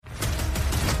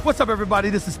What's up,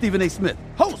 everybody? This is Stephen A. Smith,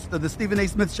 host of the Stephen A.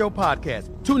 Smith Show podcast.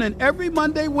 Tune in every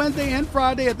Monday, Wednesday, and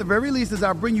Friday at the very least as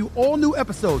I bring you all new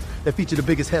episodes that feature the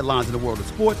biggest headlines in the world of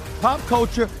sports, pop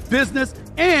culture, business,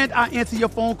 and I answer your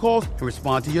phone calls and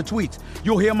respond to your tweets.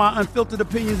 You'll hear my unfiltered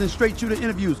opinions and straight-shooter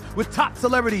interviews with top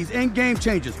celebrities and game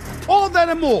changers. All that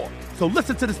and more. So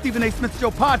listen to the Stephen A. Smith Show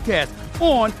podcast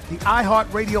on the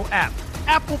iHeartRadio app,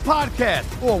 Apple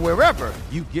Podcasts, or wherever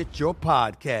you get your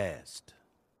podcast.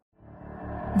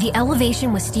 The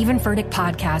Elevation with Stephen Furtick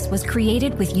podcast was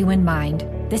created with you in mind.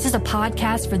 This is a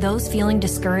podcast for those feeling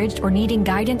discouraged or needing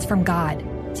guidance from God.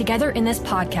 Together in this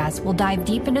podcast, we'll dive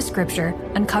deep into Scripture,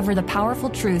 uncover the powerful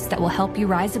truths that will help you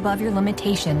rise above your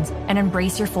limitations and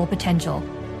embrace your full potential.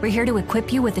 We're here to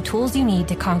equip you with the tools you need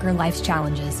to conquer life's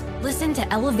challenges. Listen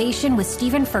to Elevation with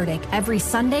Stephen Furtick every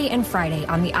Sunday and Friday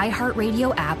on the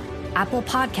iHeartRadio app, Apple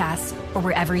Podcasts, or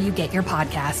wherever you get your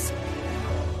podcasts.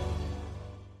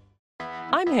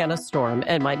 I'm Hannah Storm,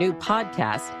 and my new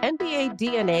podcast, NBA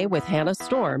DNA with Hannah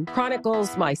Storm,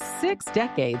 chronicles my 6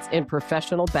 decades in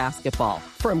professional basketball.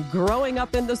 From growing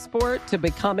up in the sport to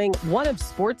becoming one of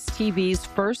sports TV's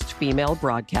first female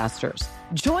broadcasters.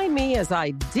 Join me as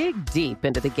I dig deep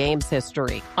into the game's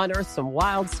history, unearth some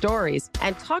wild stories,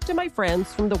 and talk to my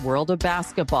friends from the world of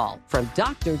basketball, from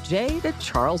Dr. J to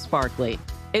Charles Barkley.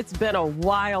 It's been a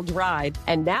wild ride,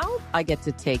 and now I get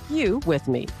to take you with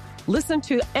me. Listen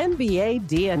to NBA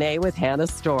DNA with Hannah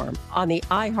Storm on the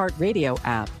iHeartRadio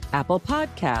app, Apple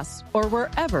Podcasts, or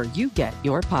wherever you get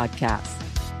your podcasts.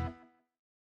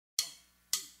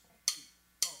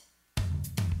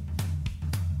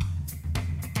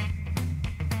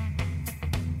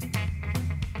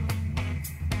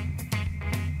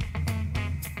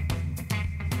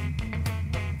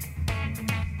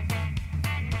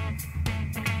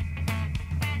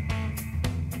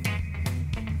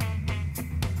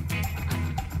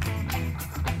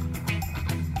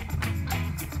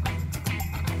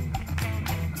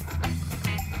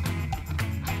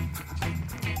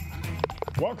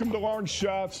 Welcome to Long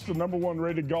Shots, the #1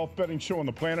 rated golf betting show on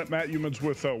the planet. Matt Youmans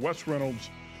with Wes Reynolds.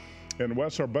 And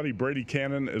Wes, our buddy Brady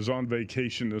Cannon is on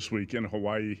vacation this week in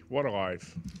Hawaii. What a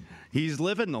life. He's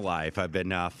living the life. I've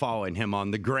been following him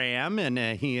on the gram, and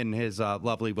he and his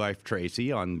lovely wife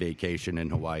Tracy on vacation in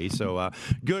Hawaii. So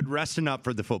good resting up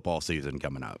for the football season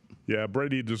coming up. Yeah,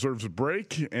 Brady deserves a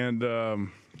break, and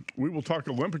we will talk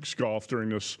Olympics golf during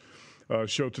this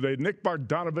show today. Nick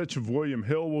Bogdanovich of William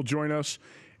Hill will join us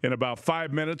in about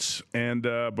 5 minutes. And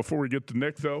before we get to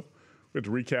Nick, though, we have to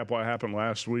recap what happened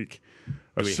last week.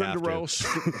 A Cinderella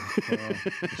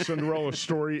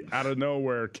story out of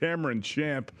nowhere. Cameron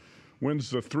Champ wins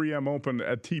the 3M Open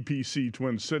at TPC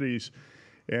Twin Cities.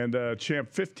 And Champ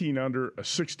 15 under, a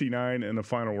 69 in the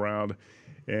final round.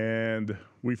 And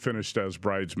we finished as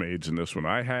bridesmaids in this one.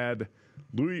 I had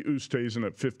Louis Oosthuizen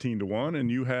at 15-1,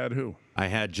 and you had who? I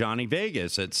had Johnny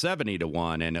Vegas at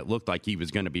 70-1, and it looked like he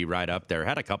was going to be right up there.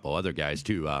 Had a couple other guys,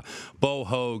 too. Bo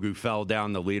Hogue, who fell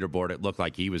down the leaderboard, it looked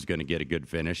like he was going to get a good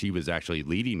finish. He was actually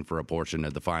leading for a portion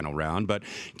of the final round. But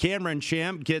Cameron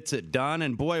Champ gets it done,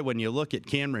 and boy, when you look at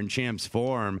Cameron Champ's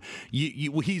form,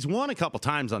 he's won a couple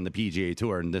times on the PGA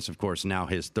Tour, and this, of course, now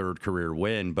his third career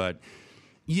win, but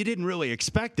you didn't really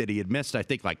expect it. He had missed, I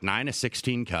think, like 9 of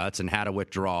 16 cuts and had a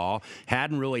withdrawal.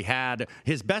 Hadn't really had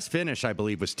his best finish, I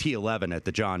believe, was T11 at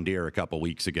the John Deere a couple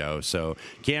weeks ago. So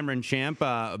Cameron Champ,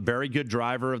 very good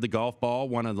driver of the golf ball,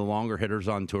 one of the longer hitters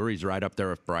on tour. He's right up there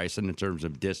with Bryson in terms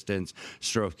of distance,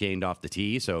 stroke gained off the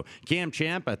tee. So Cam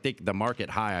Champ, I think the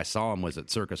market high I saw him was at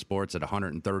Circa Sports at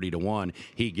 130-1.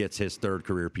 He gets his third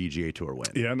career PGA Tour win.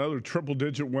 Yeah, another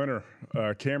triple-digit winner,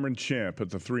 Cameron Champ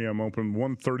at the 3M Open,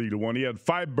 130-1. He had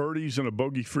 5 birdies in a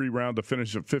bogey-free round to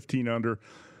finish at 15 under.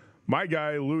 My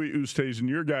guy, Louis Oosthuizen,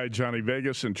 your guy, Johnny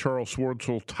Vegas, and Charles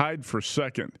Schwartzel tied for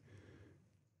second.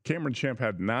 Cameron Champ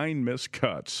had 9 missed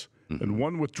cuts and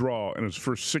 1 withdrawal in his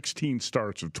first 16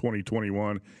 starts of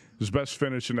 2021. His best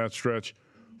finish in that stretch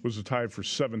was a tie for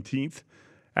 17th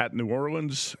at New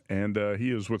Orleans, and he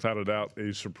is, without a doubt,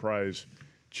 a surprise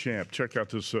champ. Check out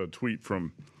this tweet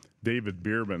from David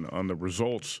Bierman on the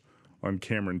results on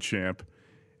Cameron Champ.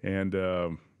 And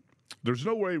there's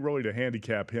no way really to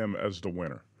handicap him as the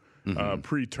winner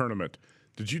pre-tournament.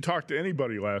 Did you talk to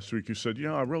anybody last week who said,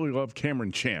 I really love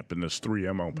Cameron Champ in this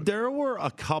 3M Open? There were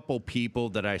a couple people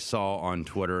that I saw on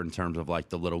Twitter in terms of like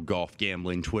the little golf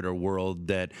gambling Twitter world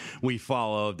that we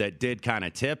follow that did kind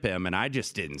of tip him, and I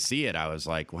just didn't see it. I was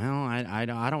like, well, I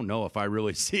don't know if I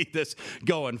really see this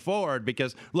going forward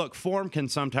because, look, form can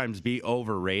sometimes be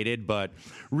overrated, but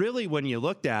really when you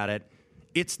looked at it,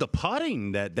 it's the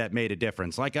putting that made a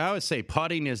difference. Like I always say,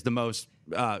 putting is the most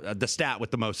the stat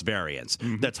with the most variance.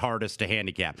 That's hardest to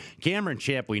handicap. Cameron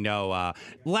Champ, we know,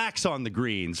 lacks on the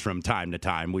greens from time to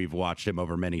time. We've watched him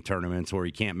over many tournaments where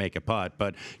he can't make a putt.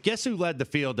 But guess who led the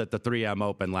field at the 3M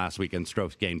Open last week in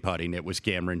strokes gained putting? It was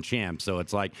Cameron Champ. So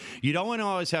it's like you don't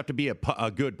always have to be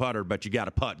a good putter, but you got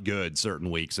to putt good certain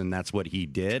weeks, and that's what he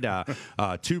did.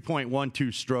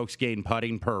 2.12 strokes gained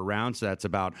putting per round, so that's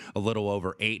about a little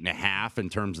over 8.5 in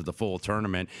terms of the full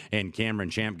tournament. And Cameron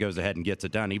Champ goes ahead and gets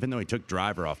it done, even though he took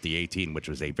driver off the 18, which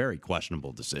was a very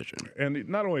questionable decision. And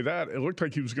not only that, it looked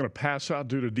like he was going to pass out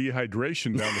due to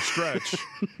dehydration down the stretch.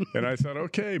 And I thought,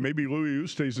 okay, maybe Louis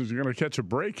Oosthuizen is going to catch a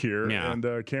break here. Yeah.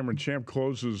 And Cameron Champ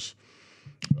closes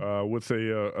with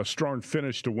a strong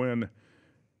finish to win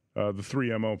the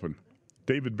 3M Open.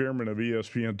 David Bierman of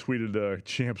ESPN tweeted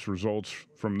Champ's results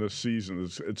from this season.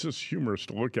 It's just humorous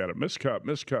to look at it. Miscut,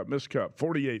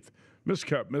 48th.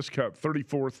 Miscut,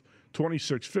 34th,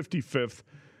 26th, 55th.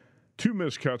 2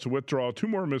 miscuts, a withdrawal, 2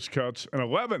 more miscuts, an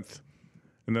 11th,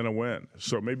 and then a win.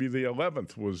 So maybe the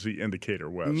 11th was the indicator,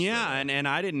 Wes. Yeah, and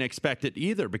I didn't expect it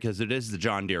either because it is the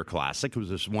John Deere Classic. It was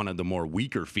just one of the more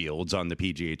weaker fields on the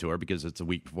PGA Tour because it's a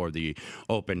week before the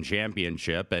Open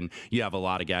Championship, and you have a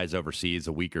lot of guys overseas,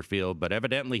 a weaker field. But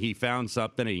evidently he found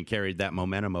something, and he carried that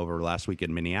momentum over last week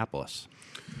in Minneapolis.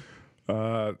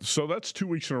 So that's 2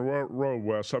 weeks in a row,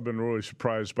 Wes. I've been really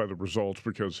surprised by the results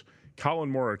because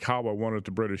Colin Morikawa won at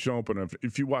the British Open.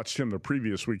 If you watched him the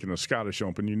previous week in the Scottish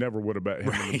Open, you never would have bet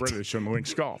him in the British and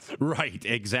Links Golf. Right,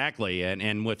 exactly.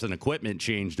 And with an equipment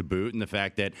change to boot and the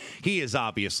fact that he is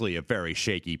obviously a very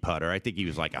shaky putter. I think he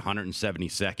was like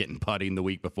 172nd in putting the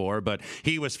week before, but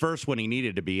he was first when he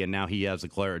needed to be, and now he has a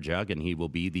claret jug, and he will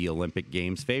be the Olympic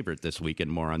Games favorite this week, and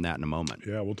more on that in a moment.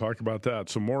 Yeah, we'll talk about that.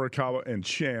 So Morikawa and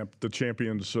Champ, the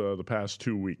champions the past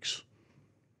 2 weeks.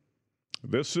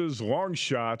 This is Long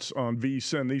Shots on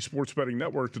VSiN, the Sports Betting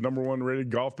Network, the #1 rated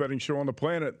golf betting show on the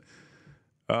planet.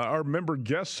 Our member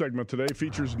guest segment today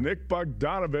features Nick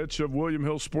Bogdanovich of William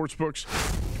Hill Sportsbooks.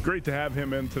 Great to have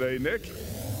him in today. Nick,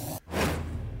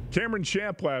 Cameron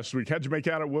Champ last week. How'd you make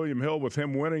out at William Hill with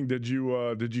him winning? Did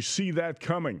you see that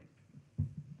coming?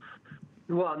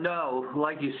 Well, no.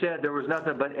 Like you said, there was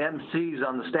nothing but MCs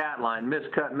on the stat line.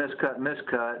 Miscut.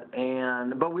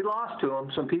 But we lost to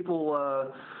him. Some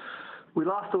people... we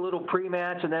lost a little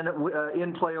pre-match, and then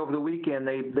in play over the weekend,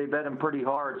 they bet him pretty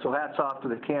hard. So hats off to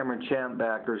the Cameron Champ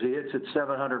backers. He hits at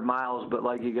 700 miles, but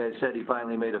like you guys said, he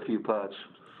finally made a few putts.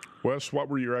 Wes, what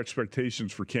were your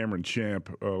expectations for Cameron Champ,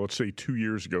 let's say 2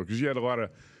 years ago? Because you had a lot of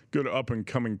good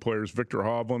up-and-coming players. Victor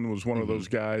Hovland was one of those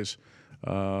guys.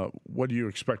 What do you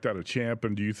expect out of Champ,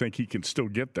 and do you think he can still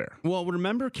get there? Well,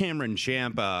 remember Cameron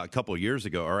Champ a couple of years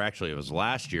ago, or actually it was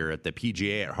last year at the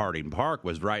PGA at Harding Park,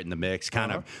 was right in the mix.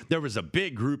 There was a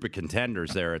big group of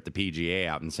contenders there at the PGA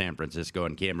out in San Francisco,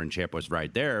 and Cameron Champ was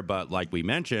right there. But like we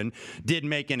mentioned, didn't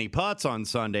make any putts on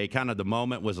Sunday. Kind of the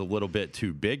moment was a little bit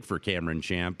too big for Cameron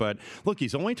Champ. But look,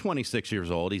 he's only 26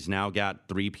 years old. He's now got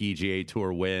 3 PGA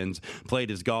Tour wins, played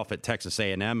his golf at Texas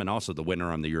A&M, and also the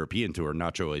winner on the European Tour,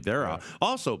 Nacho Oliveira.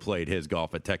 Also played his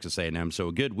golf at Texas A&M, so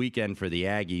a good weekend for the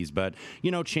Aggies. But,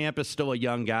 Champ is still a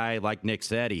young guy. Like Nick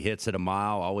said, he hits it a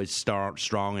mile, always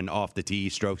strong and off the tee,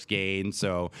 strokes gained.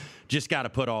 So just got to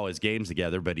put all his games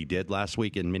together, but he did last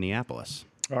week in Minneapolis.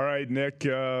 All right, Nick,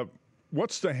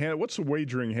 what's the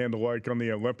wagering handle like on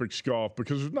the Olympics golf?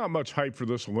 Because there's not much hype for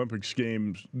these Olympic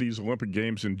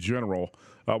games in general.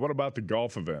 What about the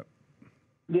golf event?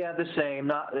 Yeah, the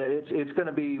same. It's going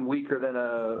to be weaker than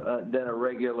a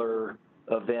regular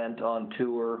event on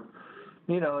tour.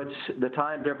 It's the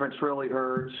time difference really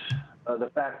hurts. The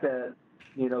fact that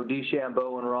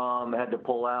DeChambeau and Rahm had to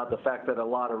pull out. The fact that a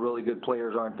lot of really good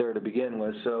players aren't there to begin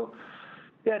with. So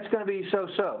yeah, it's going to be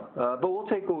so-so. But we'll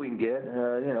take what we can get.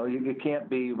 You can't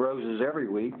be roses every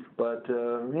week. But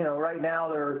right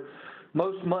now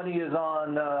most money is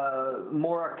on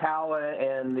Morikawa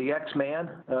and the X-Man.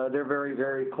 They're very,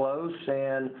 very close.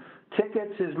 And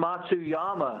tickets is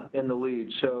Matsuyama in the lead.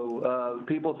 So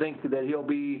people think that he'll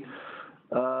be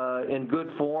in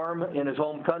good form in his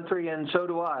home country, and so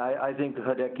do I. I think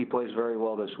Hideki plays very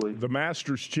well this week. The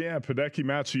Masters champ, Hideki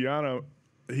Matsuyama,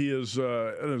 he is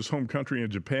in his home country in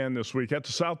Japan this week. At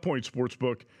the South Point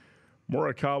Sportsbook,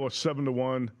 Morikawa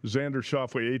 7-1, Xander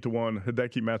Schauffele 8-1,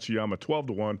 Hideki Matsuyama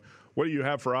 12-1. What do you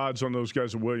have for odds on those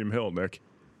guys at William Hill, Nick?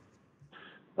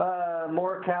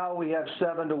 Morikawa, we have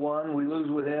 7-1. We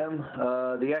lose with him.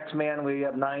 The X-Man, we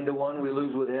have 9-1. We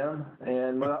lose with him.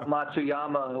 And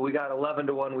Matsuyama, we got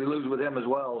 11-1. We lose with him as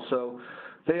well. So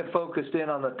they have focused in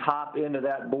on the top end of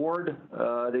that board.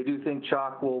 They do think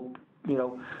Chalk will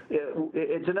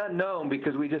it's an unknown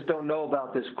because we just don't know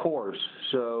about this course.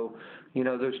 So,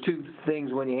 there's two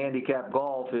things when you handicap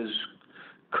golf is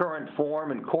current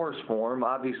form and course form.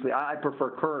 Obviously, I prefer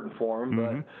current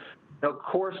form, but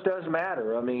course does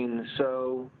matter. I mean,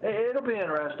 so it'll be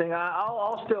interesting.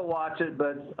 I'll still watch it,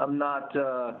 but I'm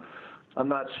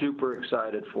not super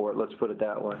excited for it. Let's put it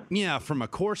that way. Yeah, from a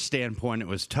course standpoint, it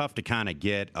was tough to kind of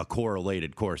get a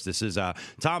correlated course. This is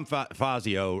Tom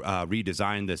Fazio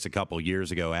redesigned this a couple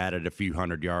years ago, added a few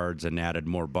hundred yards and added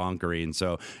more bunkering.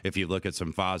 So if you look at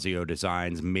some Fazio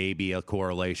designs, maybe a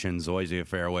correlation, Zoysia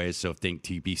fairways. So think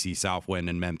TPC Southwind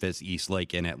in Memphis,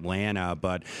 Eastlake in Atlanta,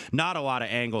 but not a lot of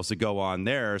angles to go on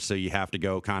there. So you have to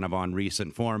go kind of on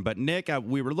recent form. But Nick,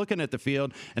 we were looking at the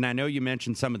field, and I know you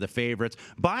mentioned some of the favorites.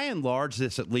 By and large,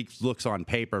 this at least looks on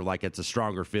paper like it's a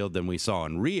stronger field than we saw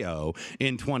in Rio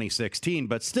in 2016,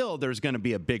 but still there's going to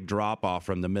be a big drop off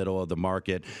from the middle of the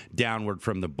market downward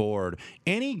from the board.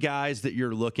 Any guys that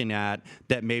you're looking at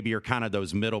that maybe are kind of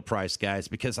those middle price guys?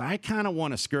 Because I kind of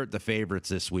want to skirt the favorites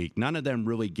this week. None of them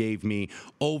really gave me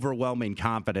overwhelming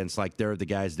confidence like they're the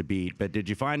guys to beat, but did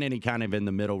you find any kind of in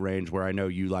the middle range where I know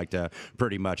you like to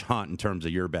pretty much hunt in terms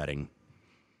of your betting?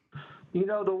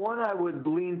 The one I would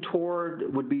lean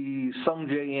toward would be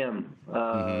Sungjae Im.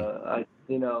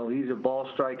 He's a ball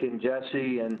striking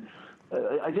Jesse, and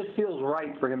it just feels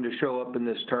right for him to show up in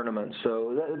this tournament.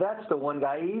 So that's the one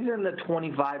guy. He's in the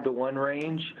 25-1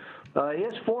 range.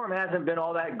 His form hasn't been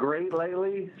all that great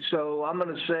lately, so I'm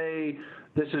going to say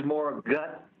this is more a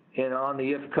gut and on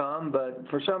the if come. But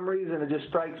for some reason, it just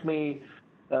strikes me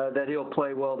that he'll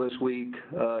play well this week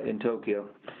in Tokyo.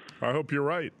 I hope you're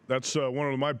right. That's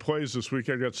one of my plays this week.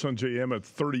 I got Sungjae Im at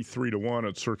 33-1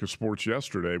 at Circus Sports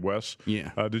yesterday, Wes. Yeah.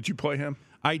 Did you play him?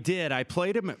 I did. I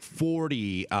played him at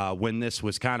 40 when this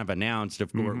was kind of announced,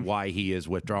 of course, why he is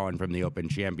withdrawing from the Open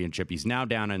Championship. He's now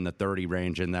down in the 30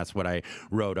 range, and that's what I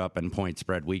wrote up in Point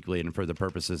Spread Weekly and for the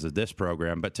purposes of this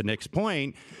program. But to Nick's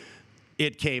point,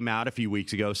 it came out a few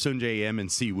weeks ago. Sungjae Im and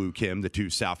Siwoo Kim, the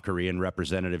two South Korean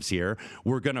representatives here,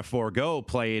 were going to forego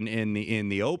playing in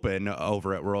the Open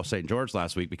over at Royal St. George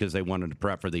last week because they wanted to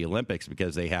prep for the Olympics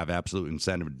because they have absolute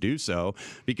incentive to do so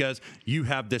because you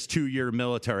have this 2-year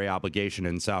military obligation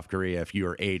in South Korea if you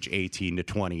are age 18 to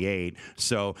 28.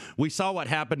 So we saw what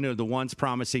happened to the once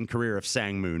promising career of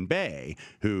Sang-moon Bae,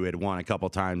 who had won a couple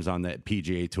times on the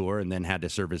PGA Tour and then had to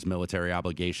serve his military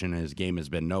obligation, and his game has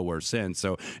been nowhere since.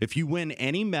 So if you win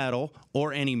any medal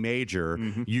or any major,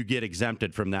 you get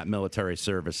exempted from that military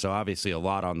service. So obviously a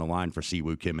lot on the line for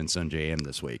Siwoo Kim and Sungjae Im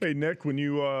this week. Hey, Nick, when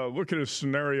you look at a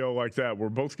scenario like that where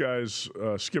both guys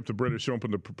skip the British Open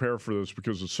to prepare for this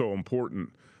because it's so important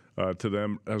to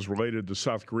them as related to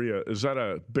South Korea, is that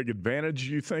a big advantage,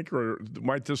 you think, or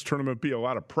might this tournament be a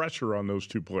lot of pressure on those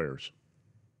two players?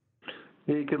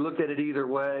 You could look at it either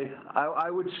way.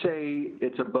 I would say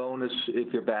it's a bonus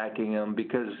if you're backing them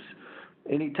because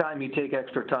anytime you take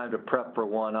extra time to prep for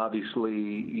one,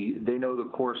 obviously they know the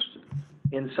course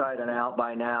inside and out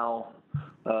by now.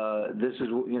 This is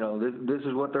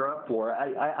what they're up for.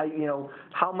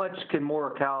 How much can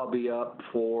Morikawa be up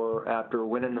for after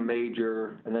winning the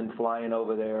major and then flying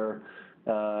over there?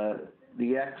 I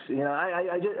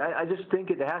just think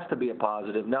it has to be a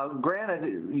positive. Now,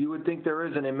 granted, you would think there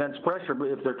is an immense pressure, but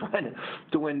if they're trying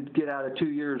to get out of 2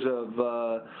 years of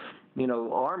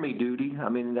Army duty, I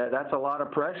mean that's a lot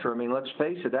of pressure. I mean, let's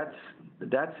face it, that's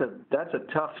a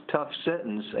tough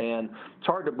sentence, and it's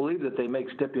hard to believe that they make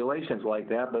stipulations like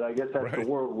that. But I guess that's the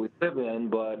world we live in.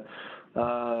 But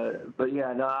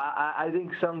yeah, no, I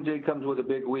think Sungjae comes with a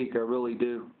big week. I really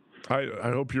do. I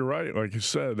hope you're right, like you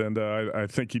said, and I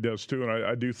think he does too, and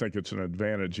I do think it's an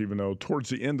advantage, even though towards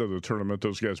the end of the tournament,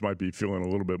 those guys might be feeling a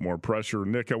little bit more pressure.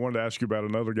 Nick, I wanted to ask you about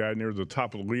another guy near the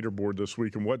top of the leaderboard this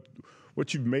week and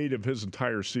what you've made of his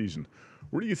entire season.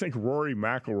 Where do you think Rory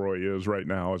McIlroy is right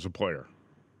now as a player?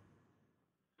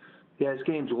 Yeah, his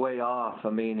game's way off. I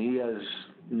mean, he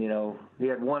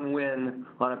had one win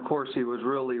on a course he was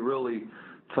really, really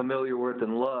familiar with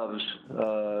and loves.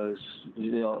 Other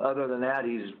than that,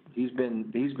 he's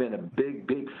been a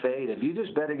big fade. If you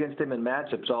just bet against him in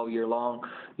matchups all year long,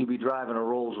 you'd be driving a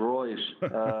Rolls Royce.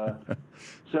 But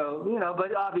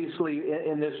obviously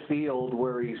in this field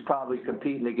where he's probably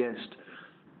competing against,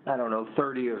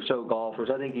 30 or so golfers,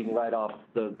 I think you can write off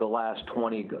the last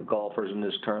 20 golfers in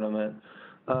this tournament.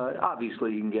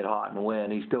 Obviously, you can get hot and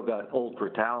win. He's still got ultra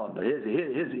talent, but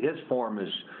his form is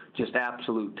just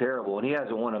absolute terrible, and he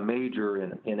hasn't won a major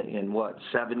in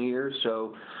 7 years.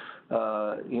 So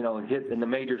hit, and the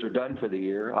majors are done for the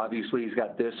year. Obviously, he's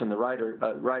got this and the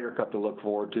Ryder Cup to look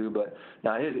forward to, but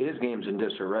now his game's in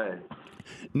disarray.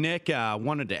 Nick,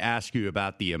 wanted to ask you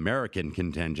about the American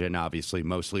contingent, obviously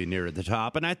mostly near the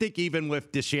top. And I think even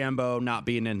with DeChambeau not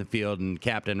being in the field and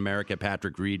Captain America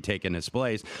Patrick Reed taking his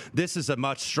place, this is a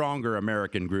much stronger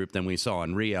American group than we saw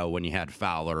in Rio when you had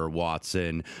Fowler,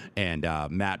 Watson, and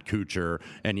Matt Kuchar,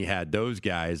 and you had those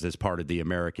guys as part of the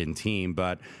American team.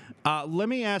 But let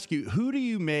me ask you, who do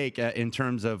you make in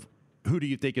terms of who do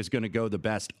you think is going to go the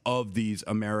best of these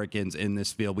Americans in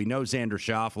this field? We know Xander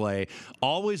Schauffele,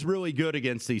 always really good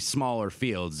against these smaller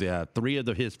fields. 3 of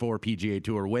his 4 PGA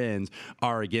Tour wins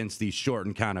are against these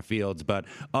shortened kind of fields. But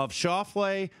of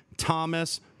Schauffele,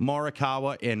 Thomas,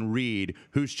 Morikawa, and Reed,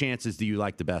 whose chances do you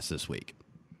like the best this week?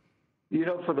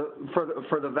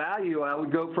 For the value, I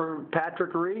would go for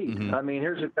Patrick Reed. Mm-hmm. I mean,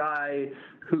 here's a guy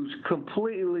who's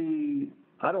completely,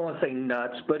 I don't want to say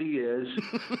nuts, but he is.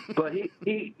 But he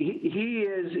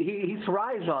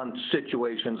thrives on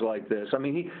situations like this. I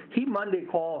mean, he Monday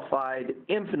qualified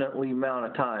infinitely amount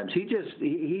of times. He's just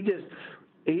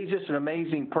an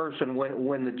amazing person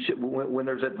when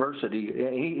there's adversity.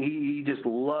 He just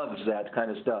loves that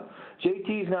kind of stuff.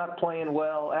 JT's not playing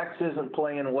well. X isn't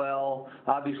playing well.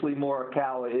 Obviously,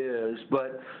 Morikawa is.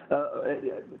 But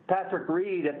Patrick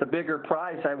Reed at the bigger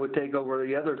price, I would take over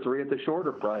the other 3 at the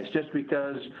shorter price, just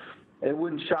because it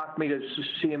wouldn't shock me to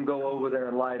see him go over there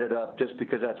and light it up, just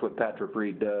because that's what Patrick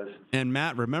Reed does. And,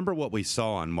 Matt, remember what we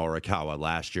saw on Morikawa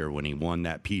last year when he won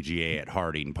that PGA at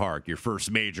Harding Park, your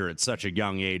first major at such a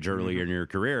young age earlier in your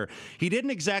career. He didn't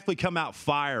exactly come out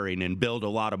firing and build a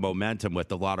lot of momentum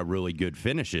with a lot of really good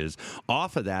finishes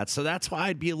off of that. So that's why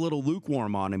I'd be a little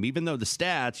lukewarm on him, even though the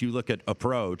stats, you look at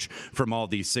approach from all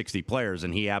these 60 players,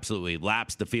 and he absolutely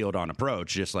laps the field on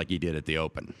approach, just like he did at the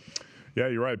Open. Yeah,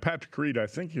 you're right. Patrick Reed, I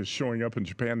think, is showing up in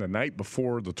Japan the night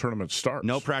before the tournament starts.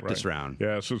 No practice round.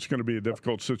 Yeah, so it's going to be a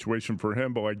difficult situation for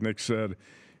him. But like Nick said,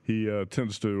 he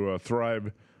tends to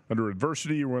thrive under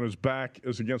adversity when his back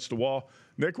is against the wall.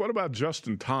 Nick, what about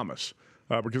Justin Thomas?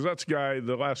 Because that's a guy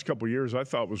the last couple of years I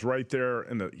thought was right there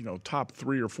in the top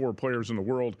 3 or 4 players in the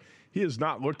world. He has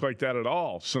not looked like that at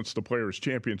all since the Players'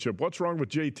 Championship. What's wrong with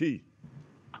JT?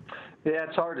 Yeah,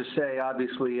 it's hard to say.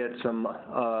 Obviously, he had some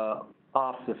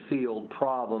off-the-field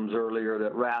problems earlier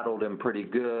that rattled him pretty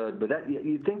good. But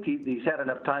you'd think he's had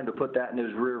enough time to put that in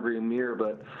his rearview mirror,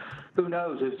 but who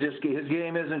knows? It's just his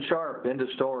game isn't sharp. End of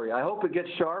story. I hope it gets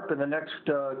sharp in the next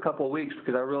couple of weeks,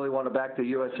 because I really want to back the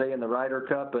USA in the Ryder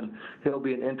Cup, and he'll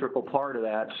be an integral part of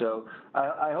that. So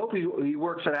I hope he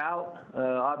works it out.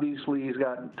 Obviously, he's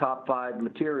got top 5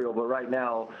 material, but right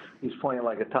now he's playing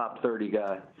like a top 30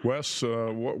 guy. Wes,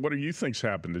 what do you think's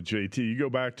happened to JT? You go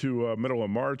back to middle of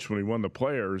March when he won the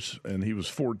Players, and he was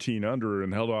 14 under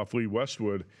and held off Lee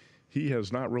Westwood. He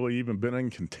has not really even been in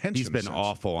contention. He's been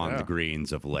awful on the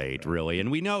greens of late, really.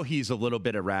 And we know he's a little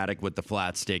bit erratic with the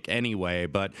flat stick anyway,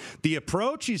 but the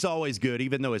approach, he's always good,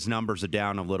 even though his numbers are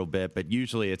down a little bit. But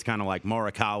usually it's kind of like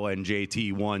Morikawa and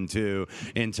JT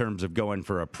 1-2 in terms of going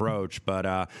for approach.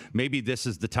 But maybe this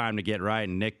is the time to get right.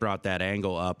 And Nick brought that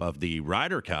angle up of the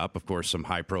Ryder Cup. Of course, some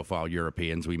high-profile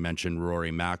Europeans. We mentioned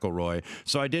Rory McIlroy.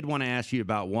 So I did want to ask you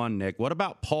about one, Nick. What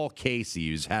about Paul Casey,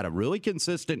 who's had a really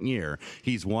consistent year?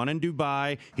 He's won in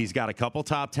Dubai. He's got a couple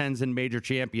top 10s in major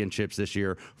championships this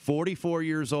year. 44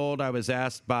 years old. I was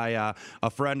asked by a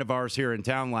friend of ours here in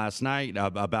town last night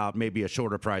about maybe a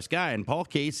shorter price guy, and Paul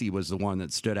Casey was the one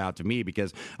that stood out to me,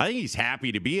 because I think he's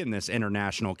happy to be in this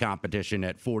international competition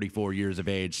at 44 years of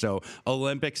age. So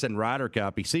Olympics and Ryder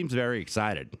Cup, he seems very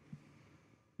excited.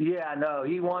 Yeah, no,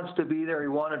 he wants to be there. He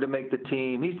wanted to make the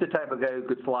team. He's the type of guy who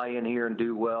could fly in here and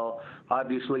do well.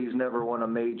 Obviously, he's never won a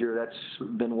major. That's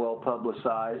been well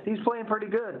publicized. He's playing pretty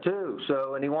good, too.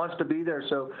 So, and he wants to be there.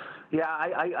 So, yeah,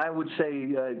 I would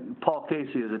say Paul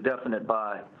Casey is a definite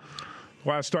buy.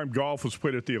 Last time golf was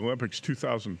played at the Olympics,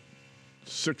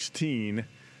 2016.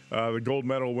 The gold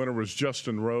medal winner was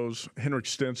Justin Rose. Henrik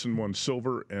Stenson won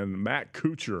silver, and Matt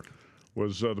Kuchar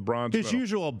was the bronze medal. His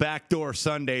usual backdoor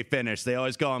Sunday finish. They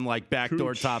always call him like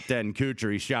backdoor top 10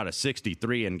 Kuchar. He shot a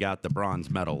 63 and got the bronze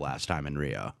medal last time in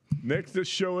Rio. Nick, this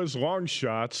show is Long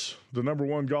Shots, the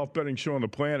 #1 golf betting show on the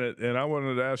planet, and I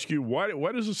wanted to ask you, why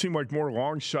does it seem like more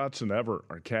long shots than ever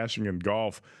are cashing in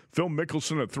golf? Phil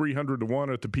Mickelson at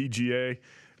 300-1 at the PGA.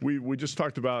 We just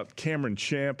talked about Cameron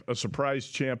Champ, a surprise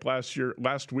champ last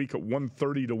week at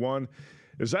 130-1.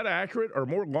 Is that accurate? Are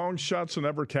more long shots than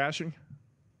ever cashing?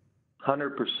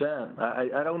 100%.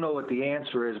 I don't know what the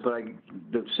answer is, but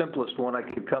the simplest one I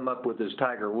could come up with is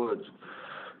Tiger Woods.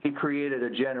 he created a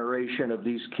generation of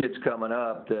these kids coming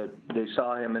up that they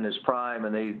saw him in his prime,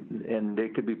 and they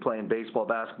could be playing baseball,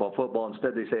 basketball, football.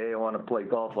 Instead, they say, hey, I want to play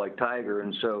golf like Tiger.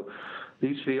 And so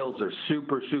these fields are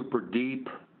super, super deep.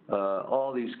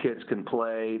 All these kids can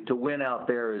play. To win out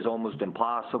there is almost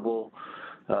impossible.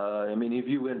 I mean, if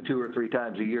you win 2 or 3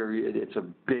 times a year, it's a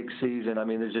big season. I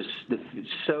mean, it's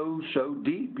so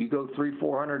deep. You go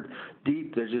 300-400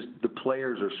 deep. The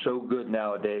players are so good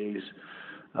nowadays,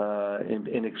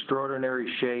 in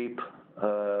extraordinary shape,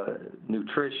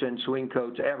 nutrition, swing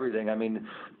coach, everything. I mean,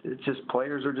 it's just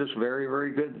players are just very,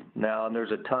 very good now, and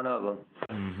there's a ton of them.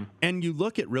 Mm-hmm. And you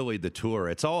look at really the tour,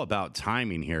 it's all about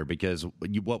timing here because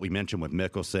what we mentioned with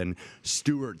Mickelson,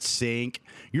 Stewart Cink,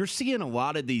 you're seeing a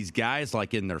lot of these guys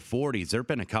like in their 40s. There have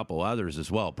been a couple others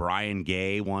as well. Brian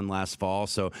Gay won last fall.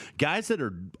 So guys that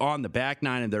are on the back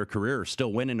nine of their career are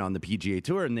still winning on the PGA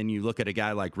Tour. And then you look at a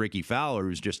guy like Ricky Fowler,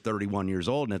 who's just 31 years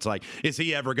old, and it's like, is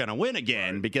he ever going to win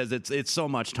again? Right. Because it's so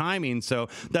much timing. So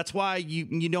that's why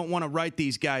you don't want to write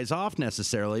these guys off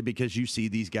necessarily because you see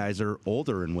these guys are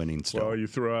older and winning still. Well, you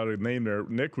throw out a name there.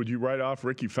 Nick, would you write off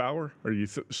Ricky Fowler, or do you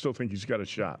still think he's got a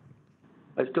shot?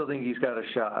 I still think he's got a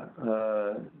shot.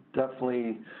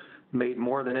 Definitely made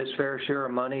more than his fair share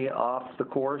of money off the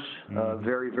course.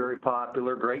 Very, very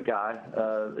popular, great guy.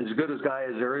 As good a guy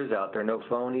as there is out there. No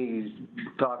phony. He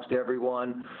talks to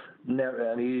everyone.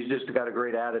 He's just got a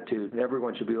great attitude.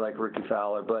 Everyone should be like Ricky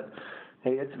Fowler. But,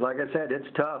 hey, it's like I said, it's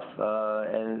tough.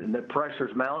 And the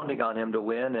pressure's mounting on him to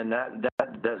win, and that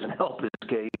doesn't help his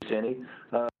case any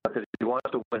because he wants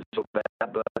to win so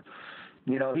bad. But,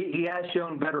 you know, he has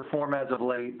shown better form as of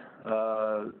late.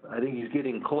 I think he's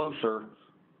getting closer.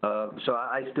 So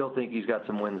I still think he's got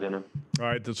some wins in him. All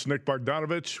right, that's Nick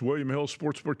Bogdanovich, William Hill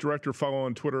Sportsbook Director. Follow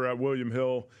on Twitter at William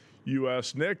Hill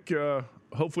US. Nick,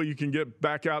 hopefully you can get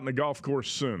back out in the golf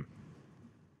course soon.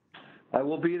 I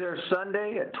will be there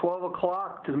Sunday at 12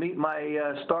 o'clock to meet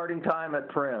my starting time at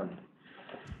Prim.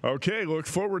 Okay, look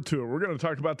forward to it. We're going to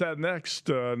talk about that next.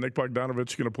 Nick Bogdanovich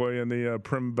is going to play in the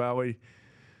Prim Valley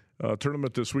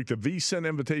tournament this week, the VSiN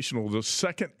Invitational, the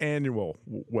second annual,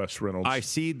 Wes Reynolds. I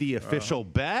see the official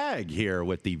bag here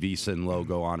with the VSiN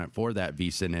logo on it for that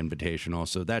VSiN Invitational,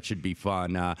 so that should be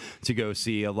fun to go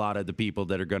see a lot of the people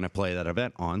that are going to play that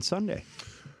event on Sunday.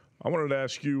 I wanted to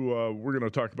ask you, we're going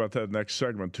to talk about that next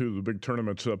segment, too. The big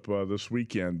tournament's up this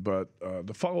weekend, but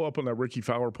the follow-up on that Ricky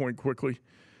Fowler point quickly.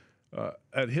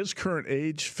 At his current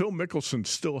age, Phil Mickelson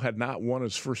still had not won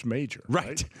his first major.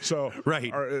 Right. So right.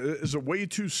 Is it way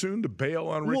too soon to bail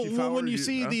on Ricky Fowler? Well, when you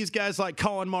see these guys like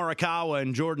Colin Morikawa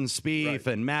and Jordan Spieth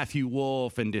and Matthew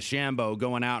Wolff and DeChambeau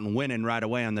going out and winning right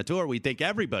away on the tour, we think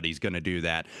everybody's going to do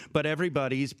that. But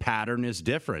everybody's pattern is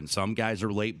different. Some guys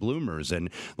are late bloomers. And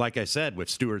like I said, with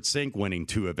Stewart Cink winning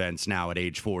 2 events now at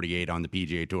age 48 on the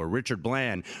PGA Tour, Richard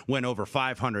Bland went over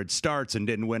 500 starts and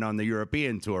didn't win on the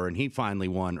European Tour, and he finally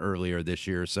won earlier this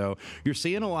year. So you're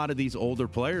seeing a lot of these older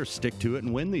players stick to it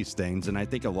and win these things, and I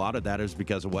think a lot of that is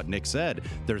because of what Nick said.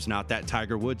 There's not that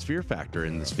Tiger Woods fear factor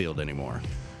in this field anymore.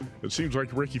 It seems like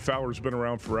Ricky Fowler's been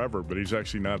around forever, but he's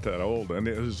actually not that old, and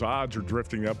his odds are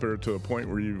drifting up there to a point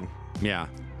where you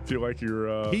feel like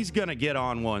you're he's gonna get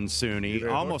on one soon. He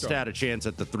almost had a chance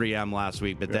at the 3M last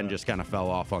week, but then just kind of fell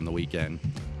off on the weekend.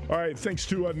 All right, thanks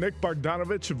to Nick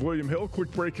Bogdanovich of William Hill. Quick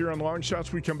break here on Long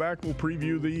Shots. We come back, we'll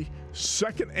preview the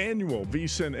second annual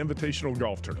VSiN Invitational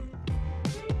Golf Tournament.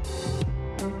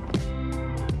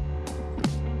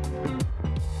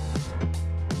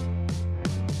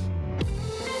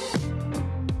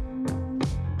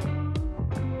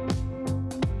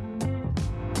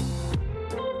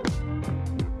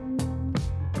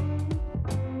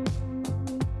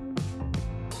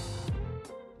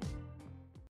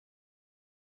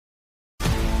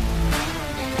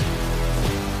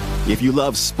 If you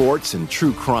love sports and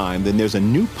true crime, then there's a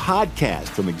new podcast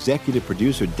from executive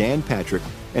producer Dan Patrick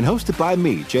and hosted by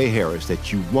me, Jay Harris,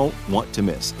 that you won't want to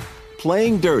miss.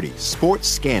 Playing Dirty: Sports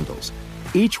Scandals.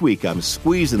 Each week, I'm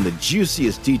squeezing the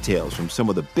juiciest details from some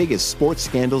of the biggest sports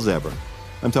scandals ever.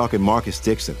 I'm talking Marcus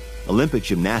Dixon, Olympic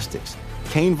gymnastics,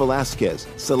 Cain Velasquez,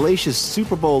 salacious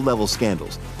Super Bowl-level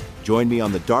scandals. Join me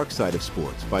on the dark side of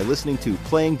sports by listening to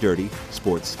Playing Dirty: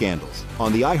 Sports Scandals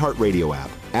on the iHeartRadio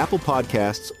app, Apple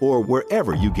Podcasts, or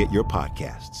wherever you get your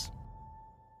podcasts.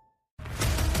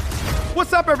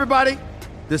 What's up, everybody?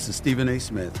 This is Stephen A.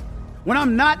 Smith. When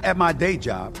I'm not at my day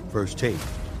job, First Take,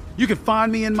 you can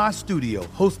find me in my studio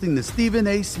hosting the Stephen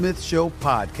A. Smith Show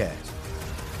podcast.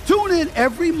 Tune in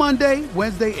every Monday,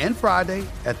 Wednesday, and Friday,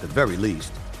 at the very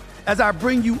least, as I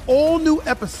bring you all new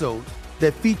episodes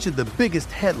that feature the biggest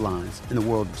headlines in the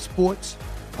world of sports,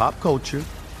 pop culture,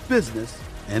 business,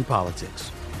 and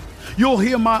politics. You'll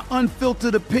hear my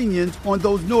unfiltered opinions on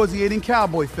those nauseating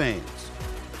Cowboy fans,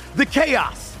 the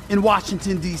chaos in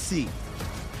Washington, D.C.,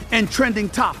 and trending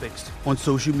topics on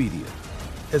social media,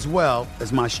 as well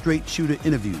as my straight shooter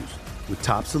interviews with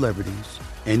top celebrities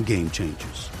and game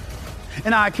changers.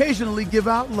 And I occasionally give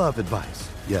out love advice.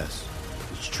 Yes,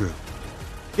 it's true.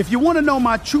 If you want to know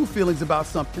my true feelings about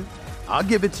something, I'll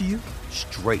give it to you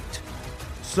straight.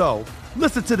 So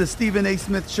listen to the Stephen A.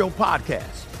 Smith Show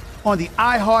podcast on the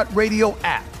iHeartRadio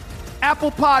app,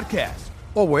 Apple Podcasts,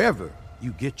 or wherever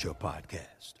you get your podcast.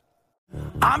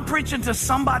 I'm preaching to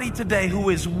somebody today who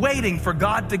is waiting for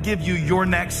God to give you your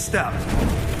next step.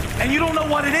 And you don't know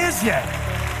what it is yet.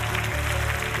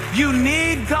 You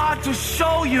need God to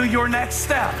show you your next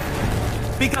step.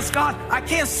 Because God, I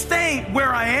can't stay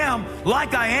where I am,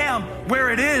 like I am, where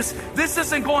it is. This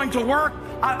isn't going to work.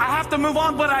 I have to move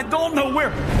on, but I don't know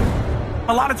where.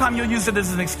 A lot of time you'll use it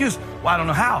as an excuse. Well, I don't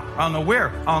know how. I don't know where.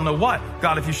 I don't know what.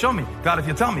 God, if you show me. God, if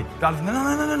you tell me. God, if...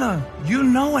 No. You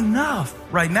know enough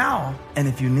right now. And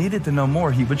if you needed to know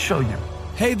more, he would show you.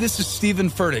 Hey, this is Stephen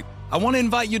Furtick. I want to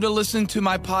invite you to listen to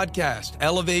my podcast,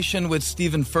 Elevation with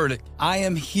Stephen Furtick. I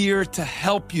am here to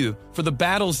help you for the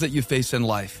battles that you face in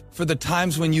life, for the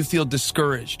times when you feel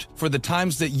discouraged, for the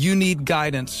times that you need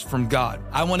guidance from God.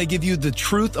 I want to give you the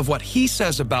truth of what he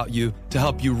says about you to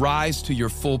help you rise to your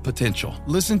full potential.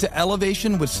 Listen to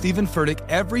Elevation with Stephen Furtick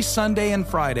every Sunday and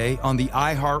Friday on the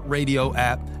iHeartRadio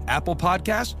app, Apple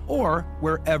Podcasts, or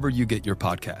wherever you get your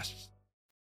podcasts.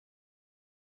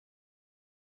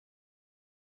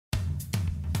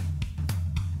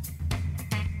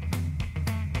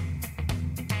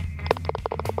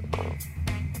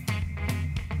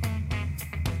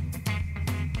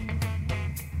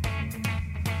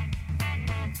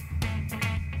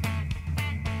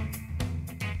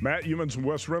 Matt Youmans and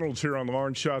Wes Reynolds here on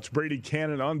Long Shots. Brady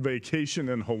Cannon on vacation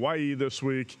in Hawaii this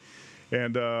week,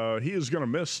 and he is going to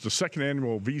miss the second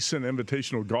annual VSiN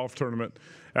Invitational Golf Tournament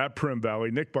at Primm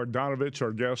Valley. Nick Bogdanovich,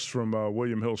 our guest from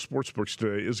William Hill Sportsbooks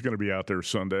today, is going to be out there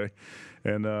Sunday.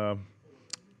 And I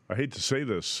hate to say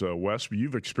this, Wes, but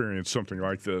you've experienced something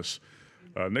like this.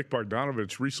 Nick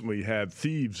Bogdanovich recently had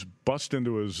thieves bust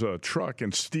into his truck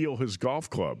and steal his golf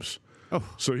clubs. Oh.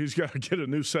 So he's got to get a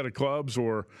new set of clubs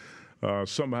or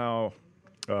somehow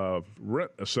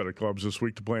rent a set of clubs this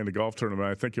week to play in the golf tournament.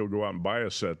 I think he'll go out and buy a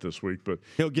set this week, but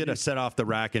he'll get a set off the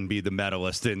rack and be the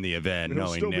medalist in the event. He'll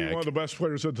still be one of the best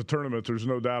players at the tournament. There's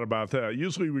no doubt about that.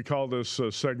 Usually we call this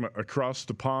segment Across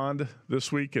the Pond.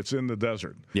 This week it's in the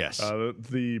desert. Yes.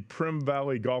 The Primm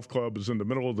Valley Golf Club is in the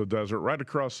middle of the desert, right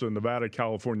across the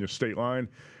Nevada-California state line.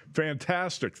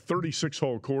 Fantastic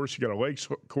 36-hole course. You got a lakes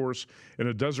course and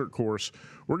a desert course.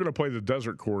 We're going to play the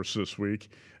desert course this week.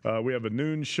 We have a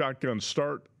noon shotgun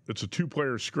start. It's a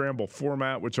two-player scramble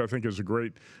format, which I think is a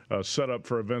great setup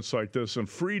for events like this, and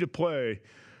free to play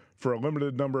for a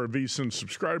limited number of VSiN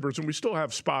subscribers. And we still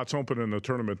have spots open in the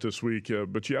tournament this week,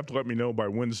 but you have to let me know by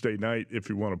Wednesday night if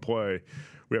you want to play.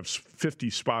 We have 50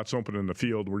 spots open in the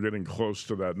field. We're getting close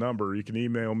to that number. You can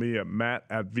email me at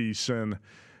matt@vsin.com.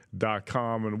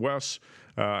 And Wes,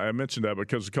 I mentioned that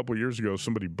because a couple of years ago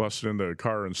somebody busted into a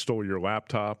car and stole your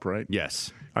laptop, right?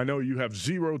 Yes. I know you have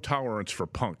zero tolerance for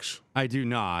punks. I do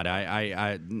not.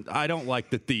 I don't like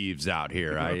the thieves out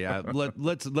here.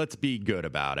 Let's be good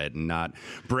about it and not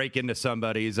break into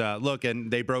somebody's look.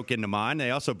 And they broke into mine.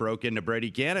 They also broke into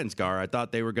Brady Cannon's car. I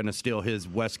thought they were going to steal his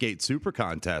Westgate Super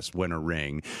Contest winner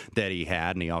ring that he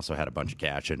had, and he also had a bunch of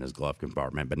cash in his glove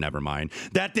compartment. But never mind,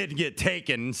 that didn't get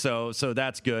taken, so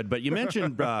that's good. But you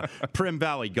mentioned Primm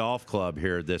Valley Golf Club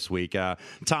here this week.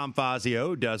 Tom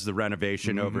Fazio does the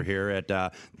renovation over here at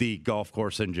the golf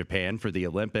course in Japan for the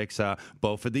Olympics.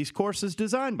 Both of these courses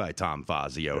designed by Tom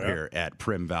Fazio here at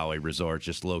Primm Valley Resort,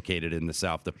 just located in the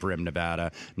south of Primm,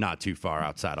 Nevada, not too far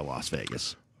outside of Las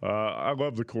Vegas. I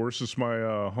love the course. It's my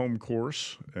home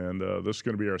course, and this is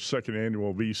going to be our second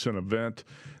annual VSiN event.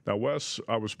 Now, Wes,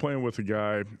 I was playing with a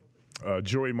guy,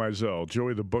 Joey Mizell,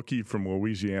 Joey the bookie from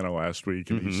Louisiana last week,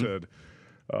 and he said,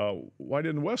 why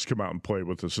didn't Wes come out and play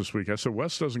with us this week? I said,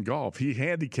 Wes doesn't golf. He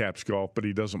handicaps golf, but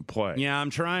he doesn't play. Yeah, I'm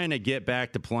trying to get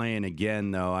back to playing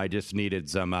again, though. I just needed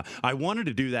some I wanted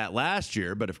to do that last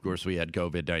year, but of course we had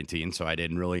COVID-19, so I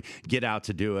didn't really get out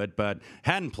to do it. But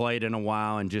hadn't played in a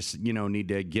while and just, need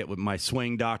to get with my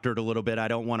swing doctored a little bit. I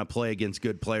don't want to play against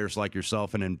good players like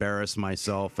yourself and embarrass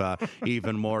myself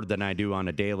even more than I do on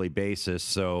a daily basis.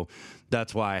 So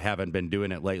that's why I haven't been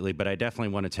doing it lately, but I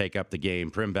definitely want to take up the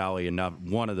game. Primm Valley,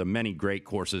 one of the many great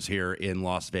courses here in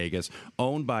Las Vegas,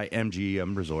 owned by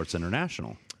MGM Resorts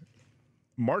International.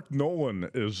 Mark Nolan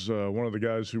is one of the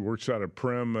guys who works out at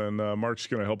Prim, and Mark's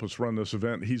going to help us run this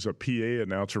event. He's a PA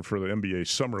announcer for the NBA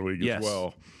Summer League as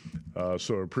well.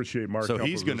 So appreciate Mark. So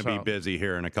he's going to be busy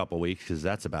here in a couple weeks because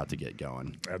that's about to get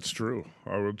going. That's true.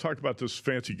 We'll talk about this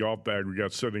fancy golf bag we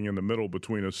got sitting in the middle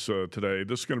between us today.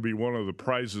 This is going to be one of the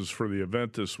prizes for the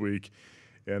event this week.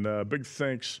 And big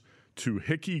thanks to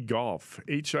Hickey Golf,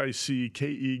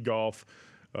 Hickey Golf.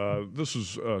 This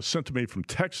was sent to me from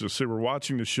Texas. They were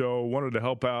watching the show, wanted to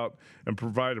help out and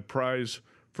provide a prize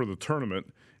for the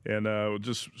tournament, and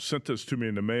just sent this to me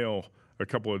in the mail a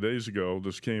couple of days ago.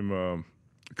 This came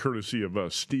courtesy of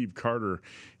Steve Carter.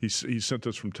 He sent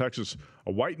this from Texas,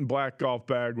 a white and black golf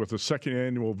bag with a second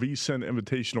annual VSiN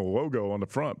Invitational logo on the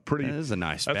front. Pretty. That is a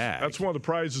nice bag. That's one of the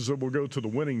prizes that will go to the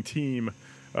winning team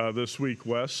this week,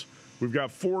 Wes. We've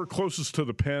got 4 closest to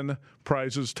the pin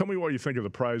prizes. Tell me what you think of the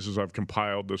prizes I've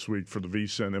compiled this week for the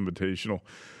VSiN Invitational.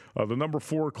 The number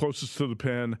 4 closest to the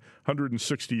pin,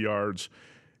 160 yards.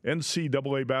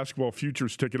 NCAA basketball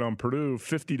futures ticket on Purdue,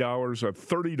 $50 at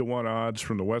 30-1 odds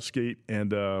from the Westgate.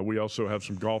 And we also have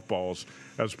some golf balls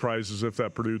as prizes if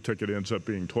that Purdue ticket ends up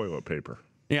being toilet paper.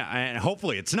 Yeah, and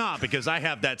hopefully it's not because I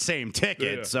have that same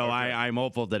ticket, so okay. I'm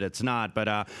hopeful that it's not.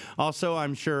 But also,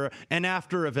 I'm sure an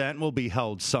after event will be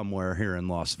held somewhere here in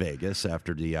Las Vegas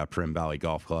after the Prim Valley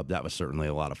Golf Club. That was certainly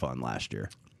a lot of fun last year.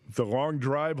 The long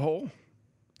drive hole,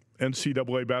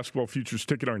 NCAA basketball futures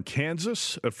ticket on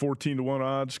Kansas at 14-1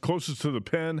 odds. Closest to the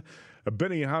pin, a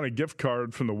Benihana gift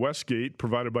card from the Westgate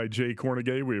provided by Jay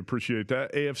Cornegay. We appreciate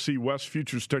that. AFC West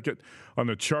futures ticket on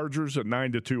the Chargers at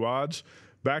 9-2 odds.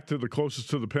 Back to the closest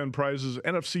to the pin prizes,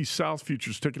 NFC South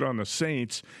futures ticket on the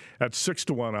Saints at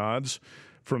 6-1 odds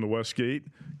from the Westgate.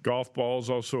 Golf balls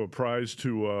also a prize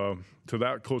to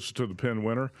that closest to the pin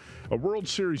winner. A World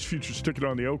Series futures ticket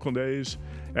on the Oakland A's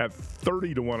at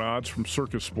 30-1 odds from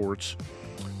Circus Sports.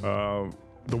 The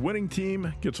winning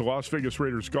team gets a Las Vegas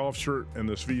Raiders golf shirt and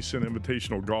this VSiN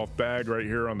Invitational golf bag right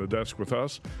here on the desk with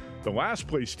us. The last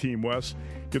place team, Wes,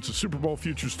 gets a Super Bowl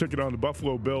futures ticket on the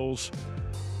Buffalo Bills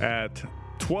at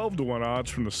 12-1 odds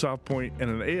from the South Point and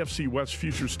an AFC West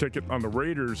futures ticket on the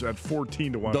Raiders at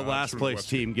 14-1 odds. The last place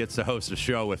team gets to host a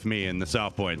show with me in the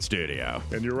South Point studio.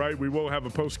 And you're right, we will have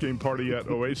a post-game party at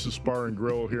Oasis Bar and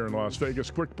Grill here in Las Vegas.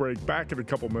 Quick break, back in a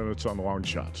couple minutes on the Long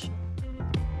Shots.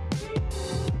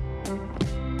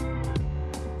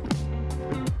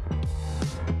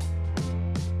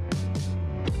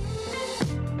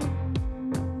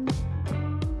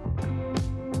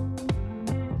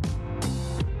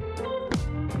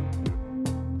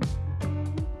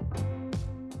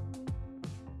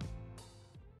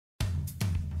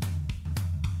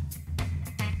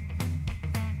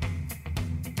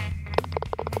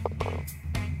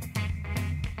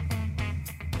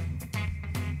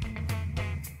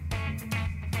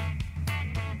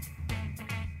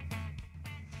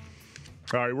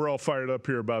 All right, we're all fired up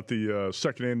here about the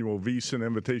second annual VSiN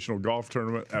Invitational Golf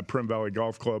Tournament at Prim Valley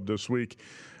Golf Club this week.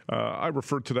 I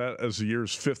refer to that as the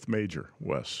year's 5th major,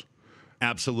 Wes.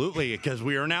 Absolutely, because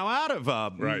we are now out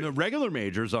of regular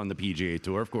majors on the PGA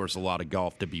Tour. Of course, a lot of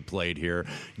golf to be played here.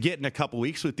 Getting a couple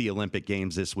weeks with the Olympic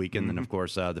Games this week, and then, of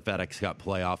course, the FedEx Cup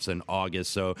playoffs in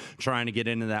August. So trying to get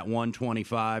into that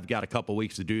 125. Got a couple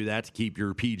weeks to do that to keep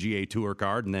your PGA Tour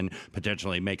card and then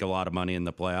potentially make a lot of money in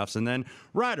the playoffs. And then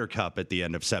Ryder Cup at the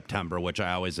end of September, which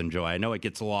I always enjoy. I know it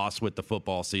gets lost with the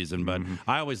football season, but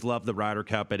I always love the Ryder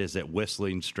Cup. It is at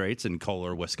Whistling Straits in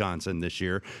Kohler, Wisconsin this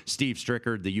year. Steve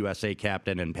Strickard, the USA captain,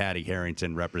 and Patty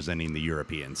Harrington representing the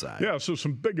European side. Yeah, so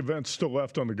some big events still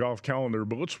left on the golf calendar,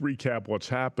 but let's recap what's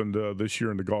happened this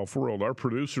year in the golf world. Our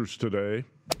producers today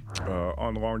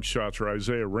on the Long Shots are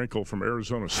Isaiah Wrinkle from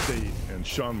Arizona State and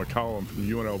Sean McCollum from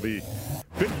UNLV.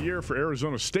 Big year for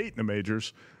Arizona State in the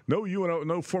majors. No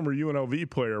former UNLV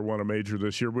player won a major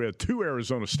this year. We had 2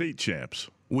 Arizona State champs.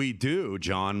 We do.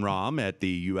 John Rahm at the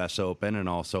U.S. Open and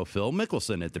also Phil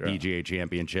Mickelson at the PGA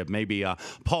Championship. Maybe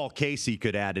Paul Casey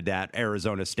could add to that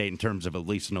Arizona State in terms of at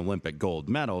least an Olympic gold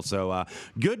medal. So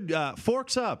good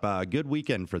forks up. Good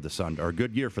weekend for the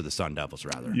good year for the Sun Devils,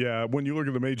 rather. Yeah, when you look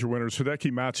at the major winners,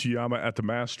 Hideki Matsuyama at the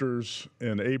Masters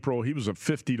in April, he was at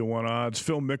 50-1 odds.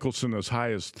 Phil Mickelson as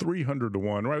high as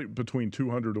 300-1, right between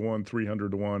 200-1,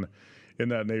 300-1. In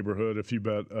that neighborhood, if you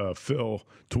bet Phil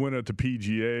to win at the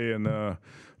PGA, and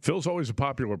Phil's always a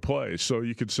popular play. So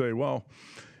you could say, well,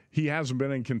 he hasn't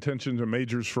been in contention to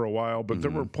majors for a while, but there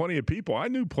were plenty of people. I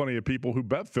knew plenty of people who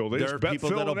bet Phil. There are people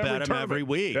that'll bet him every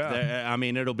week. Yeah. I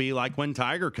mean, it'll be like when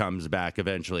Tiger comes back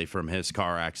eventually from his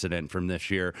car accident from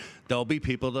this year. There'll be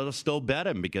people that'll still bet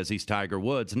him because he's Tiger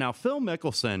Woods. Now, Phil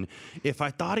Mickelson, if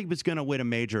I thought he was going to win a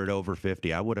major at over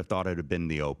 50, I would have thought it would have been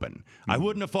the Open. I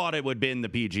wouldn't have thought it would have been the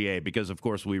PGA because, of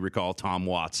course, we recall Tom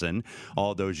Watson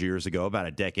all those years ago, about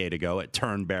a decade ago, at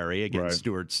Turnberry against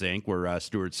Stuart Sink, where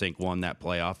Stuart Sink won that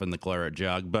playoff in the Claret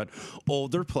Jug. But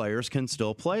older players can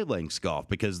still play links golf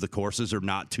because the courses are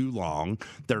not too long.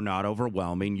 They're not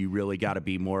overwhelming. You really got to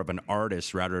be more of an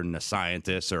artist rather than a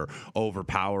scientist or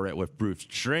overpower it with brute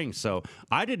strength. So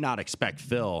I did not expect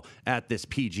Phil at this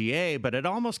PGA, but it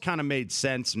almost kind of made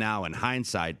sense now in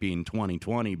hindsight being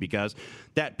 2020 because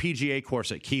that PGA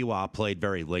course at Kiowa played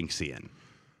very Linksian.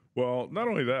 Well, not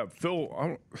only that,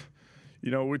 Phil,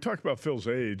 we talk about Phil's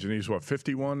age, and he's,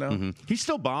 51 now? He's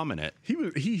still bombing it.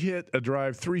 He hit a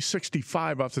drive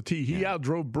 365 off the tee. He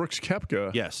outdrove Brooks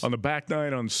Koepka on the back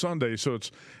nine on Sunday, so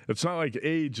it's not like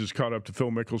age has caught up to Phil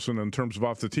Mickelson in terms of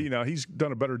off the tee. Now, he's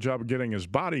done a better job of getting his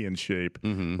body in shape,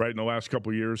 right, in the last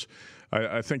couple of years.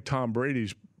 I think Tom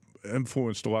Brady's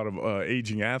influenced a lot of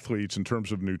aging athletes in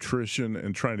terms of nutrition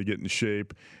and trying to get in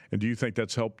shape. And do you think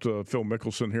that's helped Phil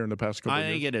Mickelson here in the past couple of years?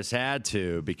 I think it has had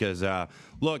to because,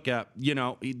 look,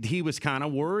 he was kind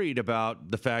of worried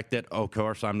about the fact that, of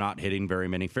course, I'm not hitting very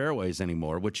many fairways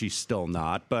anymore, which he's still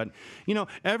not. But,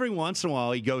 every once in a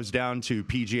while he goes down to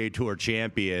PGA Tour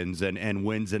champions and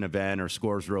wins an event or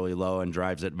scores really low and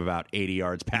drives it about 80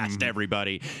 yards past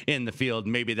everybody in the field.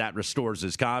 Maybe that restores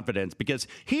his confidence because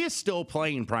he is still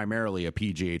playing primarily a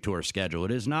PGA Tour schedule.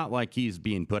 It is not like he's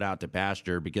being put out to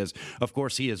pasture because, of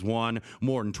course, he has won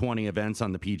more than 20 events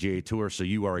on the PGA Tour, so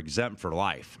you are exempt for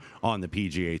life on the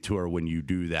PGA Tour when you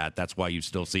do that. That's why you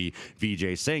still see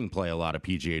Vijay Singh play a lot of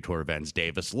PGA Tour events,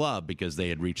 Davis Love, because they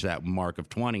had reached that mark of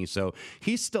 20. So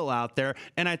he's still out there,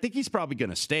 and I think he's probably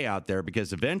going to stay out there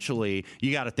because eventually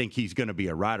you got to think he's going to be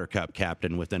a Ryder Cup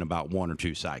captain within about 1 or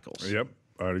 2 cycles. Yep.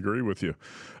 I'd agree with you.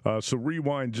 So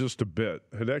rewind just a bit.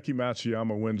 Hideki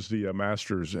Matsuyama wins the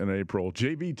Masters in April.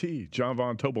 JVT, John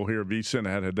Von Tobel here at VSiN,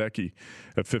 had Hideki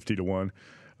at 50-1.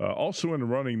 Also in the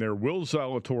running there, Will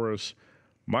Zalatoris,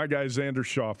 my guy Xander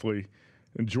Schauffele,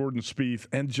 and Jordan Spieth,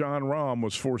 and Jon Rahm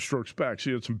was 4 strokes back.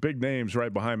 So you had some big names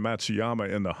right behind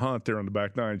Matsuyama in the hunt there on the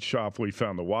back nine. Schauffele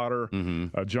found the water.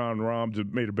 Jon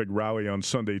Rahm made a big rally on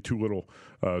Sunday, too little,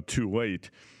 too late.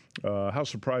 How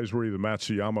surprised were you that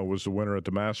Matsuyama was the winner at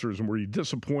the Masters, and were you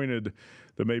disappointed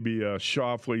that maybe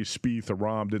Schauffele, Spieth, or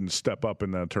Rahm didn't step up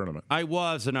in that tournament? I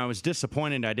was, and I was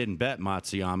disappointed I didn't bet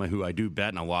Matsuyama, who I do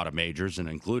bet in a lot of majors, and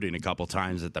including a couple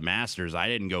times at the Masters. I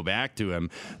didn't go back to him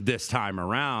this time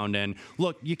around. And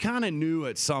look, you kind of knew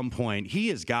at some point he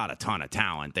has got a ton of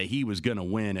talent, that he was going to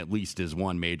win at least his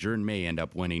one major and may end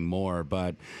up winning more,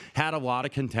 but had a lot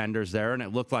of contenders there, and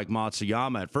it looked like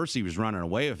Matsuyama, at first he was running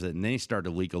away with it, and then he started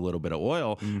to leak a little bit of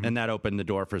oil, and that opened the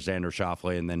door for Xander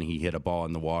Schauffele, and then he hit a ball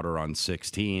in the water on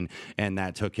 16, and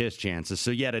that took his chances.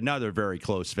 So yet another very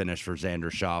close finish for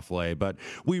Xander Schauffele, but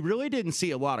we really didn't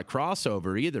see a lot of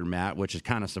crossover either, Matt, which has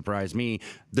kind of surprised me.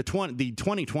 The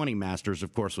 2020 Masters,